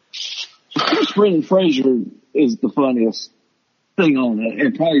 Chris Brendan Fraser is the funniest thing on it,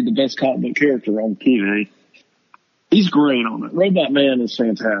 and probably the best comic book character on TV. He's great on it. Robot Man is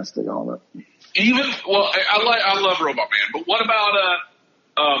fantastic on it. I love Robot Man, but what about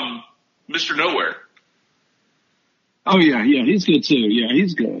Mr. Nowhere? Oh yeah, he's good too. Yeah,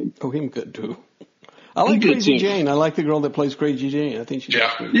 he's good. Oh, him good too. I like Crazy Jane. I like the girl that plays Crazy Jane. I think she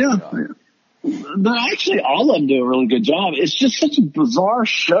does a good job. But actually, all of them do a really good job. It's just such a bizarre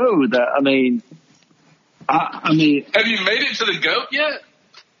show that I mean, have you made it to the goat yet?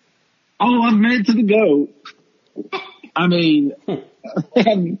 Oh, I've made it to the goat. I mean, I'm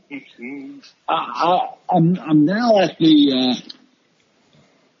now at the.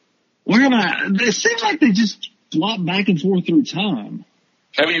 Where am I? It seems like they just flop back and forth through time.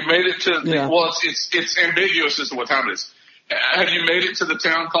 Have you made it to? Well, it's ambiguous as to what time it is. Have you made it to the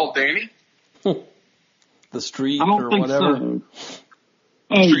town called Danny? The street I don't or think whatever. so.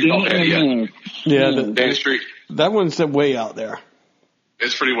 Street called Danny, Yeah, Danny Street. that one's way out there.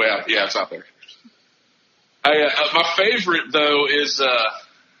 It's pretty way out. Yeah, it's out there. My favorite though is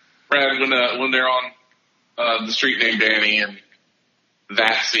Brad when they're on the street named Danny and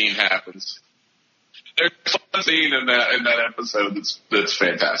that scene happens. There's a scene in that episode that's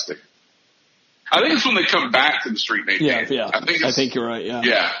fantastic. I think it's when they come back to the street named Danny. Yeah. I think you're right.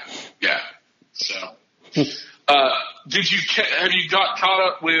 Yeah. So, have you got caught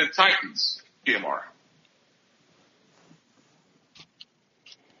up with Titans, PMR?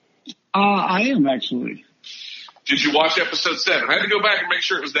 I am actually. Did you watch episode 7? I had to go back and make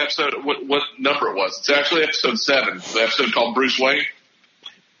sure it was the episode, what number it was. It's actually episode 7, the episode called Bruce Wayne.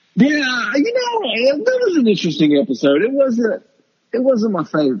 Yeah, that was an interesting episode. It wasn't my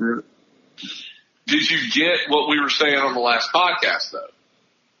favorite. Did you get what we were saying on the last podcast, though?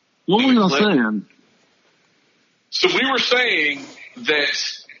 What were you saying? So we were saying that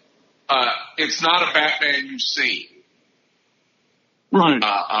it's not a Batman you've seen, Right.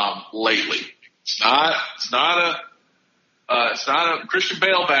 Lately. It's not a Christian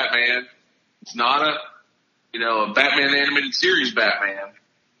Bale Batman. It's not a Batman animated series Batman.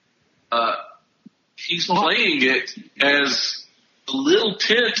 He's playing it as a little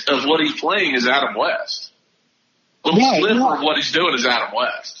tint of what he's playing is Adam West. A little sliver of what he's doing is Adam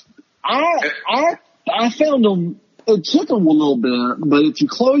West. I found him. It took him a little bit, but if you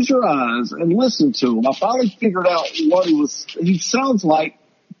close your eyes and listen to him, I finally figured out what he was. He sounds like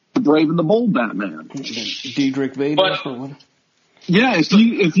the Brave and the Bold Batman. Diedrich Bader or what? Yeah,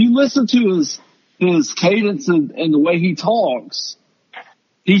 if you listen to his cadence and the way he talks,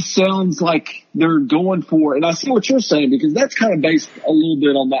 he sounds like they're going for. And I see what you're saying because that's kind of based a little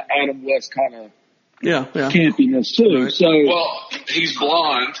bit on the Adam West kind of campiness too. Right. So he's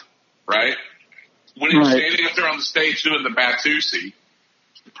blonde, right? When he was standing up there on the stage doing the Batusi.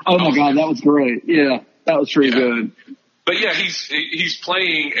 Oh my God, that was great. Yeah, that was pretty good. But yeah, he's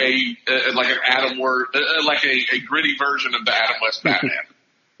playing like an Adam West, like a gritty version of the Adam West Batman.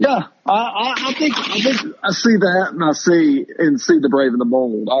 Yeah, I think I see that, and I see the Brave and the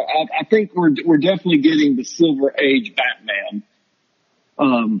Bold. I think we're definitely getting the Silver Age Batman.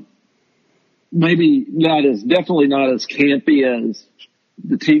 Maybe definitely not as campy as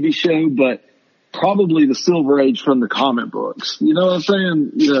the TV show, but probably the Silver Age from the comic books. You know what I'm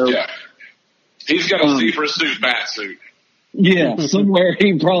saying? Yeah. He's got a zebra suit, bat suit. Yeah, somewhere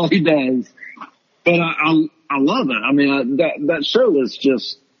he probably does. But I love it. I mean, that show is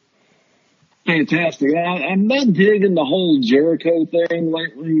just fantastic. I'm not digging the whole Jericho thing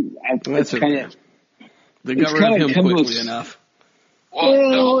lately. They got rid of him quickly enough.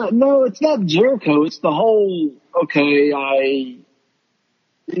 Well, no, it's not Jericho. It's the whole,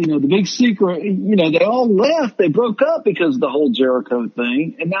 the big secret, they all left. They broke up because of the whole Jericho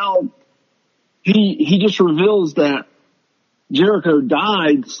thing. And now he just reveals that Jericho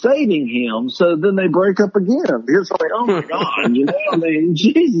died saving him. So then they break up again. It's like, oh my God,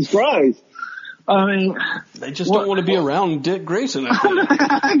 Jesus Christ. They just don't want to be around Dick Grayson.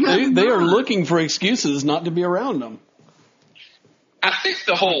 I think. They are looking for excuses not to be around him. I think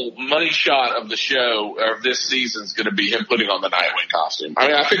the whole money shot of the show, of this season, is going to be him putting on the Nightwing costume.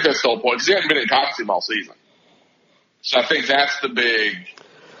 I think that's the whole point, because he hasn't been in costume all season. So I think that's the big...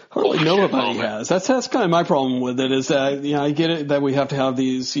 Hardly nobody has. That's kind of my problem with it, is that, I get it that we have to have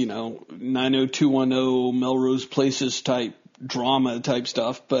these, 90210 Melrose Places type drama type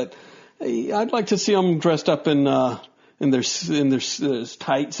stuff, but I'd like to see them dressed up in their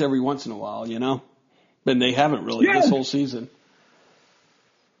tights every once in a while, But they haven't really this whole season.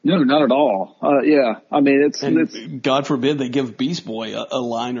 No, not at all. It's God forbid they give Beast Boy a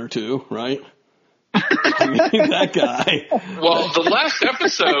line or two, right? That guy. Well, the last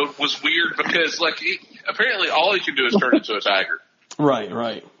episode was weird because, apparently all he can do is turn into a tiger.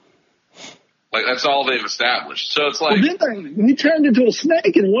 Right. Like, that's all they've established. So it's like... Well, he turned into a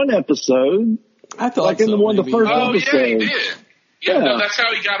snake in one episode. I thought in the first episode. Yeah, he did. Yeah, no, that's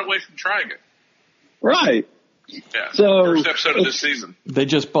how he got away from Trigon. Right. Yeah, so, first episode of this season. They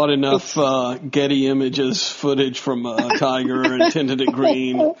just bought enough Getty Images footage from a tiger and tinted it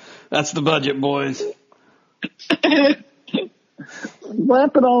green. That's the budget, boys. Slap it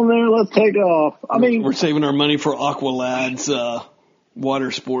on there. Let's take off. We're saving our money for Aqualad's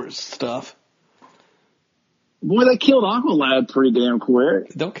water sports stuff. Boy, they killed Aqualad pretty damn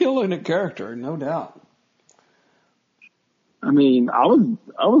quick. They'll kill a character, no doubt. I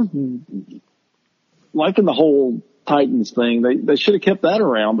was liking the whole Titans thing. They should have kept that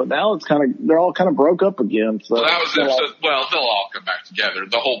around, but now they're all kind of broke up again. So well, that was well, they'll all come back together.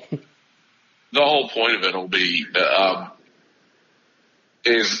 The whole point of it will be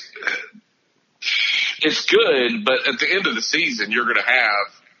is it's good, but at the end of the season, you're going to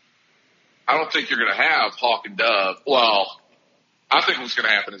have. I don't think you're going to have Hawk and Dove. Well, I think what's going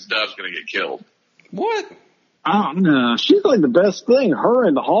to happen is Dove's going to get killed. What? I don't know. She's like the best thing. Her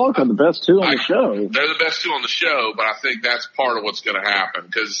and the Hawk are the best two on the show. They're the best two on the show, but I think that's part of what's going to happen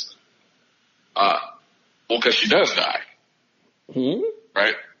because she does die. Hmm?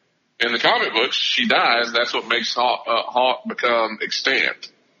 Right? In the comic books, she dies. That's what makes Hawk become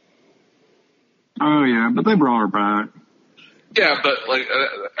extant. Oh, yeah, but they brought her back. Yeah, but like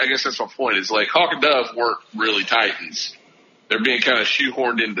I guess that's my point. Is like Hawk and Dove weren't really Titans. They're being kind of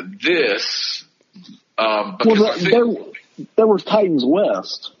shoehorned into this. There was Titans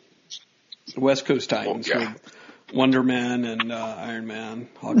West. West Coast Titans with Wonder Man and Iron Man,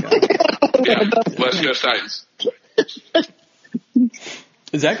 Hawkeye. Yeah, West Coast Titans.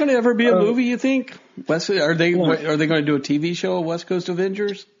 Is that going to ever be a movie? You think? Are they going to do a TV show of West Coast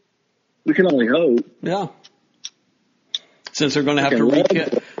Avengers? We can only hope. Yeah. Since they're going to have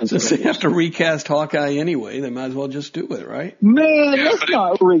to recast Hawkeye anyway, they might as well just do it, right? Man, let's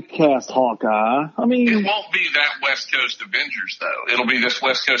not recast Hawkeye. I mean, it won't be that West Coast Avengers though. It'll be this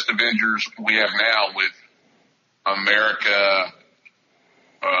West Coast Avengers we have now with America.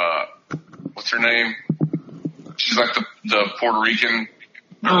 What's her name? She's like the Puerto Rican.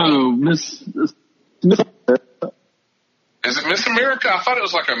 Oh, Miss. Is it Miss America? I thought it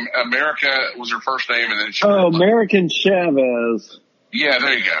was like America was her first name, and then American Chavez. Yeah,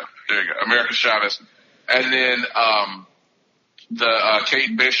 there you go. America Chavez, and then the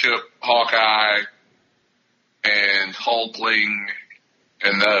Kate Bishop, Hawkeye, and Hulkling,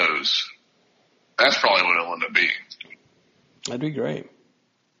 and those. That's probably what it'll end up being. That'd be great.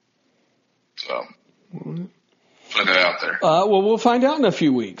 So, put it out there. Well, we'll find out in a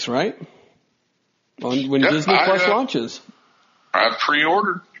few weeks, right? When Disney Plus launches. I've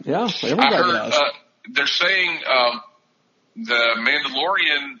pre-ordered. Yeah, everybody has. They're saying the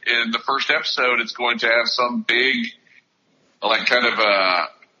Mandalorian in the first episode is going to have some big, like kind of a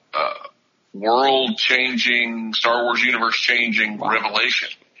world-changing, Star Wars universe-changing revelation.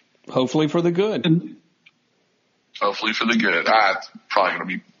 Hopefully for the good. Hopefully for the good. It's probably going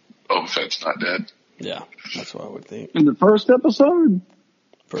to be Boba Fett's not dead. Yeah, that's what I would think. In the first episode?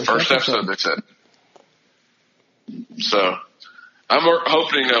 First episode, they said. So, I'm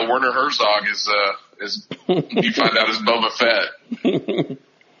hoping Werner Herzog is you find out is Boba Fett.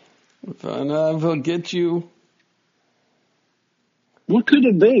 We'll get you. What could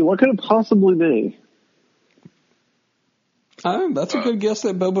it be? What could it possibly be? That's a good guess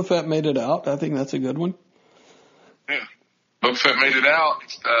that Boba Fett made it out. I think that's a good one. Yeah. Boba Fett made it out.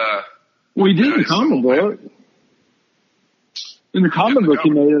 We did in the comic book. In the comic book, he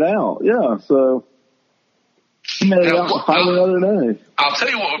made it out. Yeah, so he made it out to fight another day. I'll tell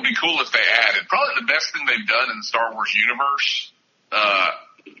you what would be cool if they added. Probably the best thing they've done in the Star Wars universe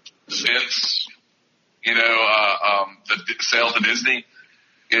since, the sale to Disney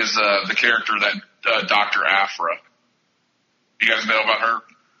is the character that Dr. Aphra. You guys know about her?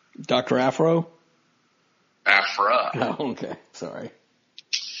 Dr. Afro? Aphra. Oh, okay. Sorry.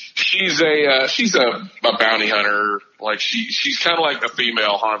 She's a bounty hunter. Like she's kind of like a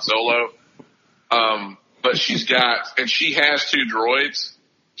female Han Solo. But she has two droids.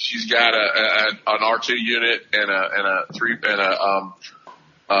 She's got an R2 unit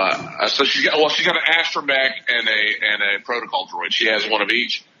so she's got an astromech and a protocol droid. She has one of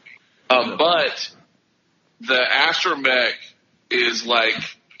each. But the astromech is like,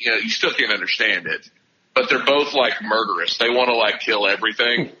 you still can't understand it, but they're both like murderous. They want to like kill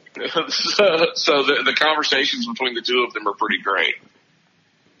everything. so the conversations between the two of them are pretty great.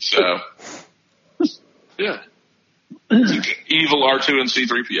 So, yeah. Evil R2 and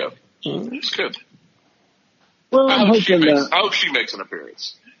C-3PO. It's good. Well, I hope she makes an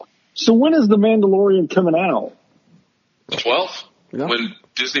appearance. So when is The Mandalorian coming out? 12th? Yeah. When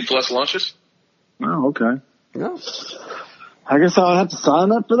Disney Plus launches? Oh, okay. Yeah. I guess I'll have to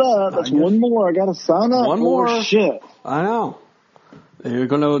sign up for that. That's one more I got to sign up for. One more. Shit. I know. You're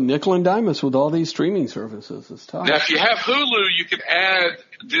going to nickel and dime us with all these streaming services. It's tough. Now, if you have Hulu, you can add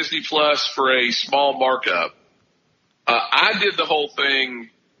Disney Plus for a small markup. I did the whole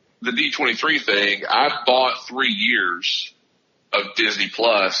thing, the D23 thing. I bought 3 years of Disney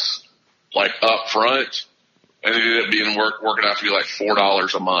Plus, like up front, and it ended up being working out to be like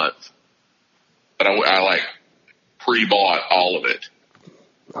 $4 a month. But I pre-bought all of it.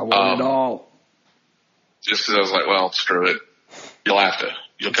 I want it all. just because I was like, well, screw it.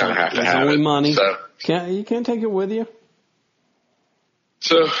 You'll kind of have to have only it. Money. So, You can't take it with you.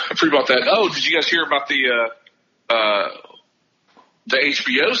 So I pre-bought that. Oh, did you guys hear about the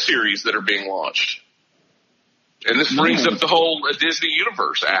HBO series that are being launched? And this brings up the whole Disney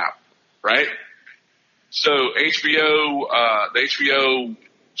Universe app, right? So the HBO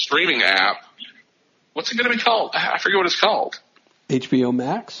streaming app, what's it going to be called? I forget what it's called. HBO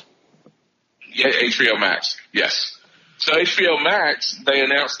Max? Yeah, HBO Max. Yes. So HBO Max, they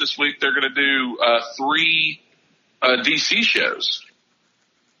announced this week they're going to do 3 DC shows.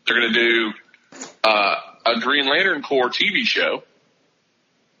 They're going to do a Green Lantern Corps TV show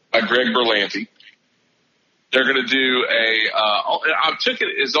by Greg Berlanti. They're going to do I took it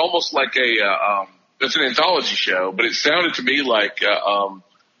as almost like it's an anthology show, but it sounded to me like,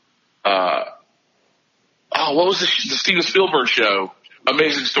 what was the Steven Spielberg show?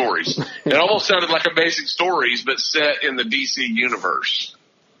 Amazing Stories. It almost sounded like Amazing Stories, but set in the DC universe.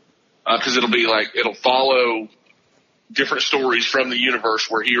 Cause it'll follow different stories from the universe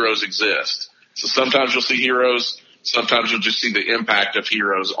where heroes exist. So sometimes you'll see heroes, sometimes you'll just see the impact of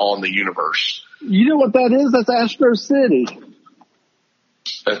heroes on the universe. You know what that is? That's Astro City.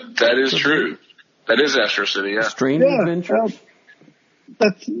 That is true. That is Astro City, yeah. Strange Adventures.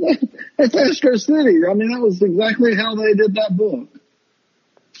 That's Astro City. I mean, that was exactly how they did that book.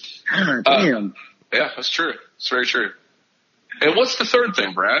 Damn. Yeah, that's true. It's very true. And what's the third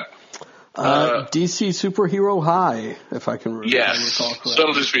thing, Brad? DC Superhero High, if I can recall correctly.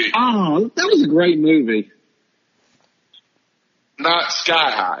 Subtle Dispute. Oh, that was a great movie. Not Sky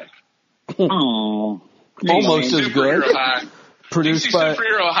High. Oh. Almost as good. High. Produced DC by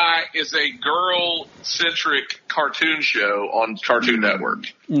Superhero High is a girl-centric cartoon show on Cartoon Network.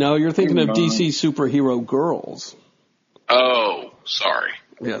 No, you're thinking of DC Superhero Girls. Oh, sorry.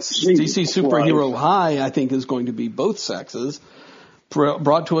 Yes. Jesus DC Superhero Christ. High, I think, is going to be both sexes.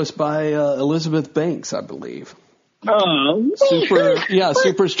 Brought to us by Elizabeth Banks, I believe. Superstar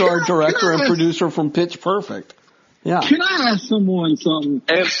director and producer from Pitch Perfect. Yeah. Can I ask someone something?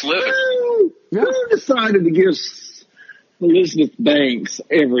 And Slither. Who decided to give Elizabeth Banks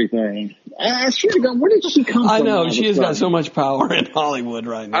everything? I swear to God, where did she come from? I know, she has got so much power in Hollywood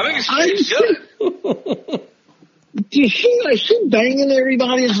right now. I think it's good. Is she banging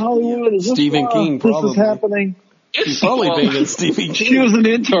everybody in Hollywood? Is Stephen King, probably. This is happening. She's probably banging Stephen King. She was an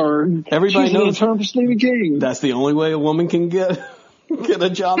intern. Everybody she was knows an intern for Stephen King. That's the only way a woman can get a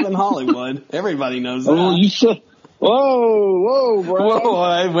job in Hollywood. Everybody knows that. Oh, you said, whoa, Brad. Whoa,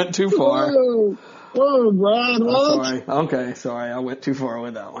 I went too far. Whoa, Brad, what? Sorry. Okay, sorry, I went too far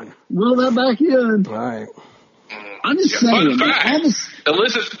with that one. Reel that back in. All right. I'm just saying. Fun fact,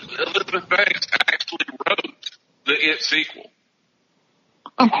 Elizabeth Banks actually wrote the It sequel.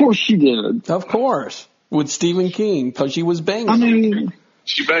 Of course she did. Of course. With Stephen King, because she was banging. I mean,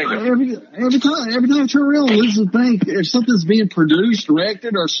 She banged it. every time I turn around, Elizabeth Banks, if something's being produced,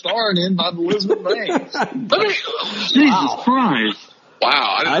 directed, or starred in by Elizabeth Banks. Jesus Christ.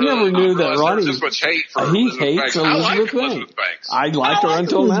 Wow. I never knew that Ronnie. There's this much hate for He Elizabeth hates Banks. I like Elizabeth Elizabeth Banks. I liked her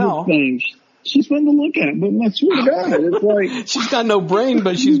until now. Banks. She's fun to look at, but I swear to God, it's like She's got no brain,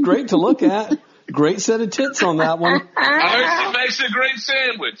 but she's great to look at. Great set of tits on that one. I heard she makes a great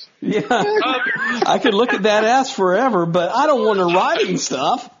sandwich. Yeah. I could look at that ass forever, but I don't want her writing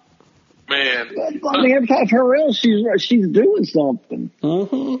stuff. Man. I mean, every time I turn around, she's doing something.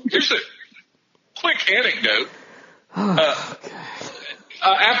 Mm-hmm. Here's a quick anecdote.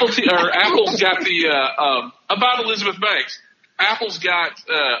 Apple's got the about Elizabeth Banks. Apple's got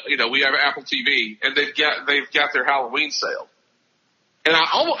we have Apple TV, and they've got their Halloween sale. And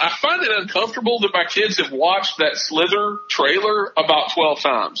I find it uncomfortable that my kids have watched that Slither trailer about 12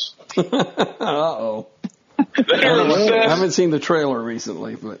 times. Uh-oh. They're obsessed. I haven't seen the trailer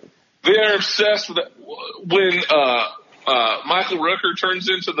recently, but They're obsessed with it. When Michael Rooker turns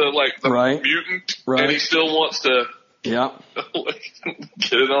into the right. mutant, right. and he still wants to yeah.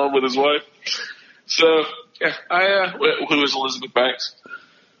 get it on with his wife. So yeah, who is Elizabeth Banks?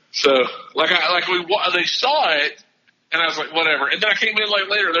 So they saw it, and I was like, whatever. And then I came in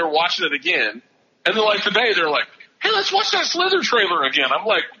later, they were watching it again, and then today they're like, hey, let's watch that Slither trailer again. I'm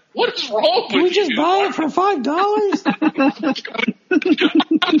like, what is wrong with you? Can we just buy it for $5?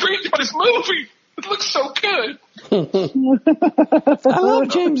 I'm dreaming about this movie. It looks so good. I love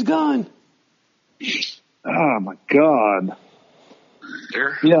James Gunn. Oh my God.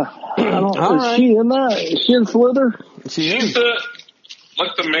 There. Yeah. Is she in that? Is she in Slither? She's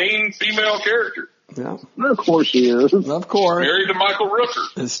the main female character. Yeah. Of course she is. Of course. Married to Michael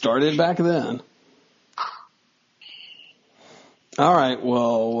Rooker. It started back then. All right.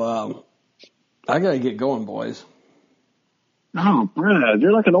 Well, I got to get going, boys. Oh, Brad,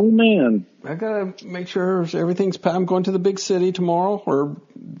 you're like an old man. I got to make sure everything's packed. I'm going to the big city tomorrow or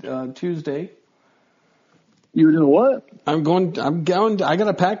Tuesday. You doing what? I'm going. I got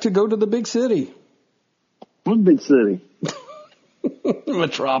a pack to go to the big city. What big city?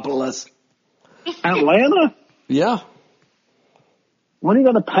 Metropolis. Atlanta? Yeah. When are you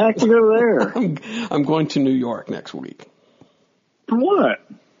going to pack to go there? I'm going to New York next week. For what?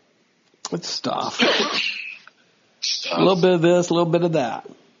 It's stuff. A little bit of this, a little bit of that.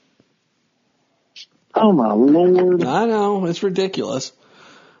 Oh, my Lord. I know. It's ridiculous.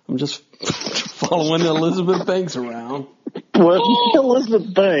 I'm just following Elizabeth Banks around. Well,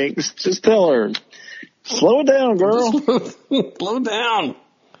 Elizabeth Banks, just tell her, slow it down, girl. Slow down.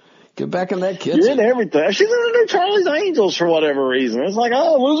 Get back in that kitchen. You're in everything. She's in the new Charlie's Angels for whatever reason. It's like,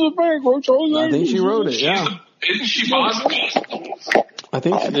 oh, Elizabeth Banks wrote Charlie's Angels. I think she wrote it, yeah. Isn't she Bosley?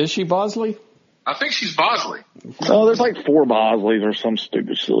 Is she Bosley? I think she's Bosley. Oh, there's like 4 Bosleys or some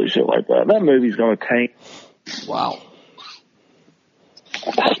stupid silly shit like that. That movie's going to tank. Wow.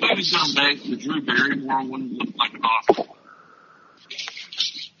 That movie's going to make the Drew Barrymore one look like an awful.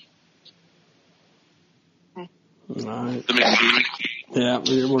 All right. The movie. Yeah,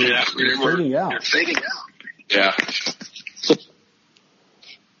 we're fading out. You're fading out. Yeah.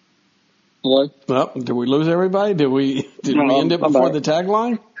 What? Well, did we lose everybody? Did we end it before the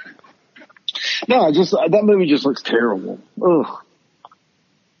tagline? No, that movie just looks terrible. Ugh.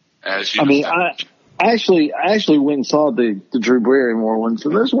 I actually went and saw the Drew Barrymore one, so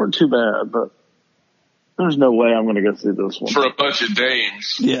those weren't too bad, but there's no way I'm going to go see this one. For a bunch of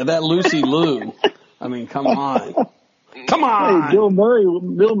dames. Yeah, that Lucy Liu. I mean, come on. Come on. Hey, Bill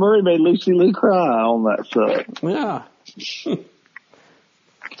Murray made Lucy Liu cry on that set. Yeah.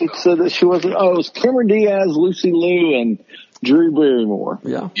 He said that she wasn't. Oh, it was Cameron Diaz, Lucy Liu, and Drew Barrymore.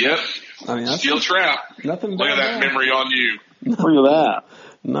 Yeah. Yep. I mean, Steel trap. Nothing. Look at that memory on you. Look at that.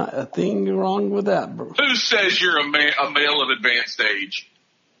 Not a thing wrong with that, bro. Who says you're a male of advanced age?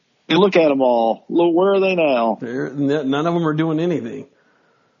 And look at them all. Look, where are they now? None of them are doing anything.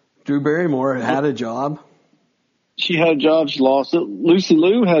 Drew Barrymore had a job. She had a job. She lost it. Lucy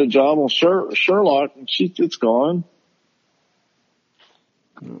Liu had a job on Sherlock, and it's gone.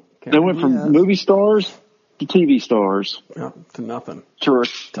 They went from movie stars to TV stars. Yeah, to nothing. To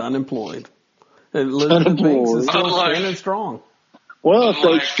unemployed. Elizabeth Banks is still standing strong. Well, if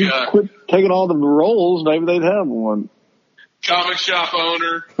they quit taking all the roles, maybe they'd have one. Comic shop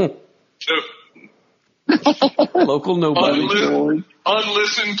owner. Local nobody.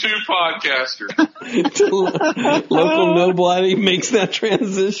 Unlistened to podcaster. Local nobody makes that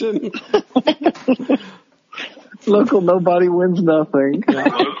transition. Local nobody wins nothing. Yeah.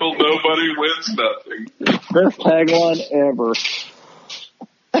 Local nobody wins nothing. Best tagline ever.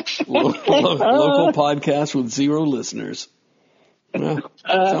 Local podcast with 0 listeners. Yeah,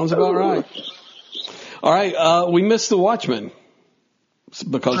 sounds about right. All right, we missed The Watchmen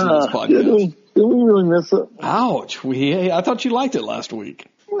because of this podcast. Did we really miss it? Ouch! I thought you liked it last week.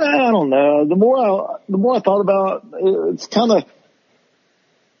 I don't know. The more I thought about it, it's kind of.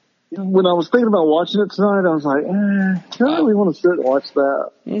 When I was thinking about watching it tonight, I was like, do I really want to sit and watch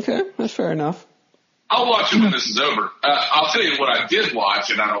that? Okay, that's fair enough. I'll watch it when this is over. I'll tell you what I did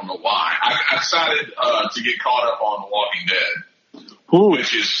watch, and I don't know why. I decided to get caught up on The Walking Dead,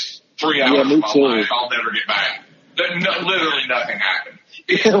 which is 3 hours of my life I'll never get back. Literally nothing happened.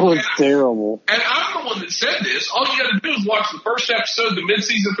 It was terrible. And I'm the one that said this. All you got to do is watch the first episode, the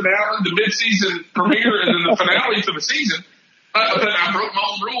mid-season finale, the mid-season premiere, and then the finale for the season. But I broke my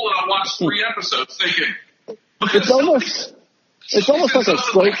own rule and I watched 3 episodes thinking. It's almost like a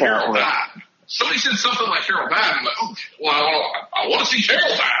soap opera. Somebody said something like Carol died. I'm like, oh, well, I want to see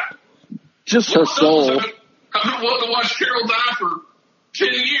Carol die. Just her soul. I've been wanting to watch Carol die for 10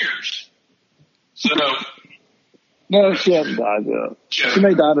 years. So. No, she hasn't died yet. She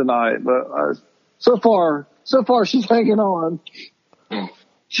may die tonight, but so far she's hanging on.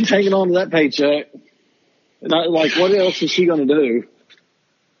 She's hanging on to that paycheck. And what else is she going to do?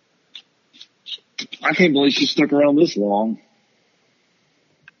 I can't believe she stuck around this long.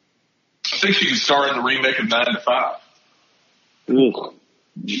 I think she can star in the remake of 9 to 5. Ugh.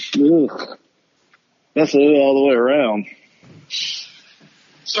 That's all the way around.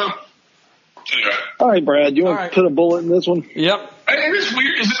 So, anyway. All right, Brad, you want to put a bullet in this one? Yep. It is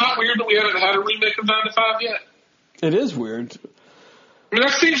weird. Is it not weird that we haven't had a remake of 9 to 5 yet? It is weird. I mean,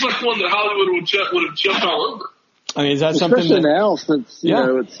 that seems like one that Hollywood would have jumped all over. I mean, is that something especially now since, you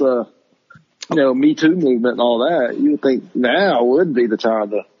know, it's, Me Too movement and all that. You would think now would be the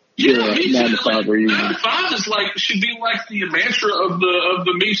time to do a 9 to 5 reunion. 9 to 5 should be like the mantra of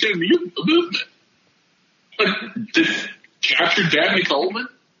the Me Too movement. Did capture Dabney Coleman?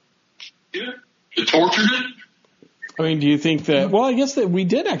 Yeah. They tortured him? I mean, do you think that? Well, I guess that we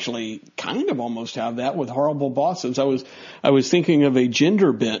did actually kind of almost have that with Horrible Bosses. I was thinking of a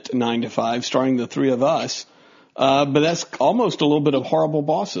gender bent 9 to 5 starring the three of us, but that's almost a little bit of Horrible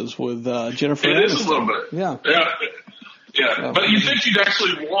Bosses with Jennifer Aniston. It is a little bit. Yeah. But you think you'd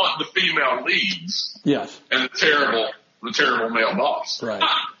actually want the female leads? Yes. And the terrible male boss. Right.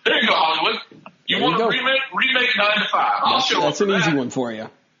 There you go, Hollywood. You want to remake 9 to 5? I'll show up. That's an easy one for you.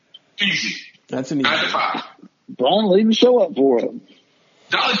 Easy. That's an easy 9 to 5. Brian will even show up for it.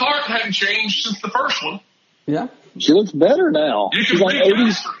 Dolly Parton hadn't changed since the first one. Yeah. She looks better now. She's like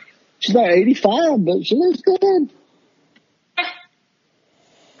 80. She's like 85, but she looks good.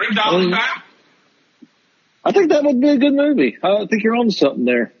 Bring Dolly back. I think that would be a good movie. I think you're on to something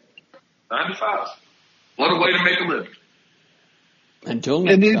there. 9 to 5. What a way to make a living. Until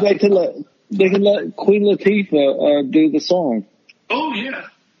next and then time. they can let Queen Latifah do the song. Oh, yeah.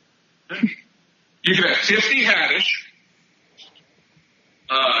 You can have Tiffany Haddish.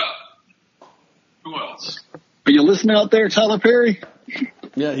 Who else? Are you listening out there, Tyler Perry?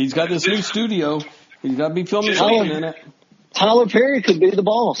 Yeah, he's got this new studio. He's got to be filming something in it. Tyler Perry could be the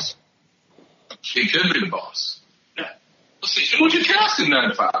boss. He could be the boss. Yeah. Let's see. Who would you cast in 9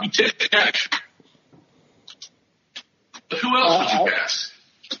 to 5? Tiffany Haddish. Who else would you cast?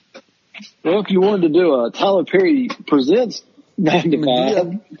 Well, if you wanted to do a Tyler Perry presents 9 to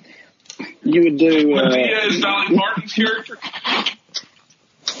 5, you would do. Medea is Dolly Parton's character.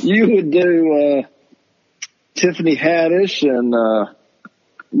 You would do Tiffany Haddish and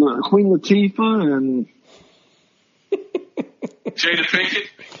Queen Latifah and Jada Pinkett.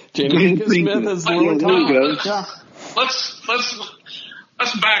 Jada Pinkett Smith is Lily Tomlin. Yeah. Let's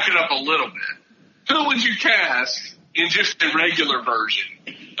back it up a little bit. Who would you cast in just a regular version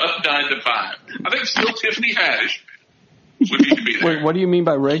of 9 to 5? I think still Tiffany Haddish would need to be there. Wait, what do you mean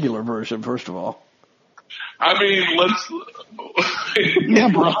by regular version, first of all? I mean, Yeah,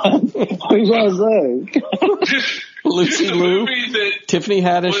 Brian. What was I saying? Lucy Liu, Tiffany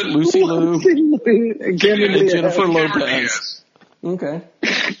Haddish, Lucy Liu, and Jennifer Lopez. Okay.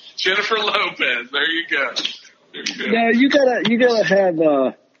 Jennifer Lopez. There you go. No, you gotta have.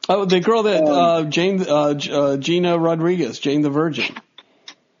 Oh, the girl that Gina Rodriguez, Jane the Virgin.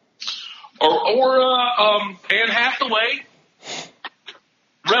 Or Anne Hathaway,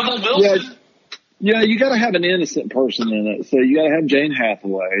 Rebel Wilson. Yeah, you gotta have an innocent person in it. So you gotta have Jane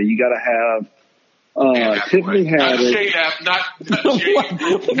Hathaway. You gotta have Tiffany Haddish. Not Jane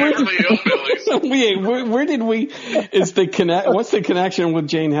from Beverly Hillbillies. Where did we? Is the connect? What's the connection with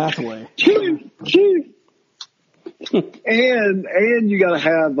Jane Hathaway? And you gotta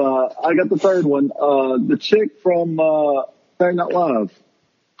have. I got the third one. The chick from Saturday Night Live.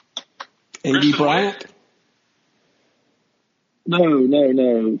 A.B. Bryant. No.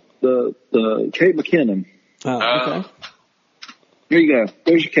 The Kate McKinnon. Oh, okay. Here you go.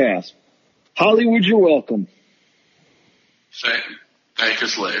 There's your cast. Hollywood, you're welcome. Thank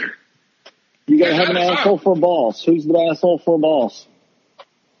us later. You gotta have an asshole for a boss. Who's the asshole for a boss?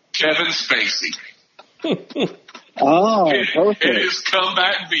 Kevin Spacey. Oh, perfect. In his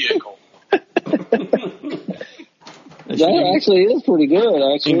comeback vehicle. That actually is pretty good,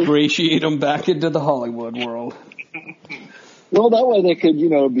 actually. Ingratiate them back into the Hollywood world. Well, that way they could,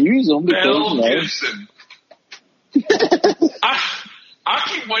 abuse them. Mel Gibson. I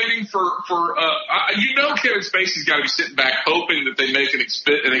keep waiting for Kevin Spacey's got to be sitting back hoping that they make an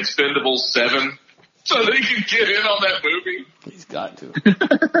Expendables 7 so that he can get in on that movie. He's got to.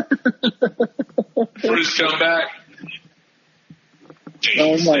 For his comeback.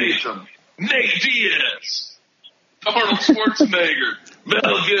 Jason Statham, Nate Diaz, Arnold Schwarzenegger,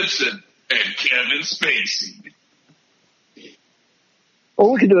 Mel Gibson, and Kevin Spacey.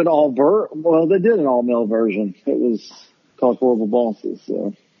 Well, we could do an well, they did an all-male version. It was called Horrible Bosses,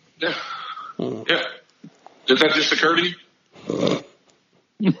 so. Yeah. Yeah. Did that just occur to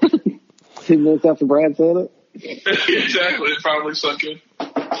you? 2 minutes after Brad said it? Exactly. It probably sunk in.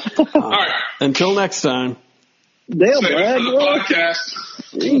 All right. Until next time. Damn, Save Brad. it for the podcast.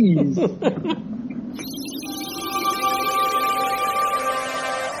 Jeez.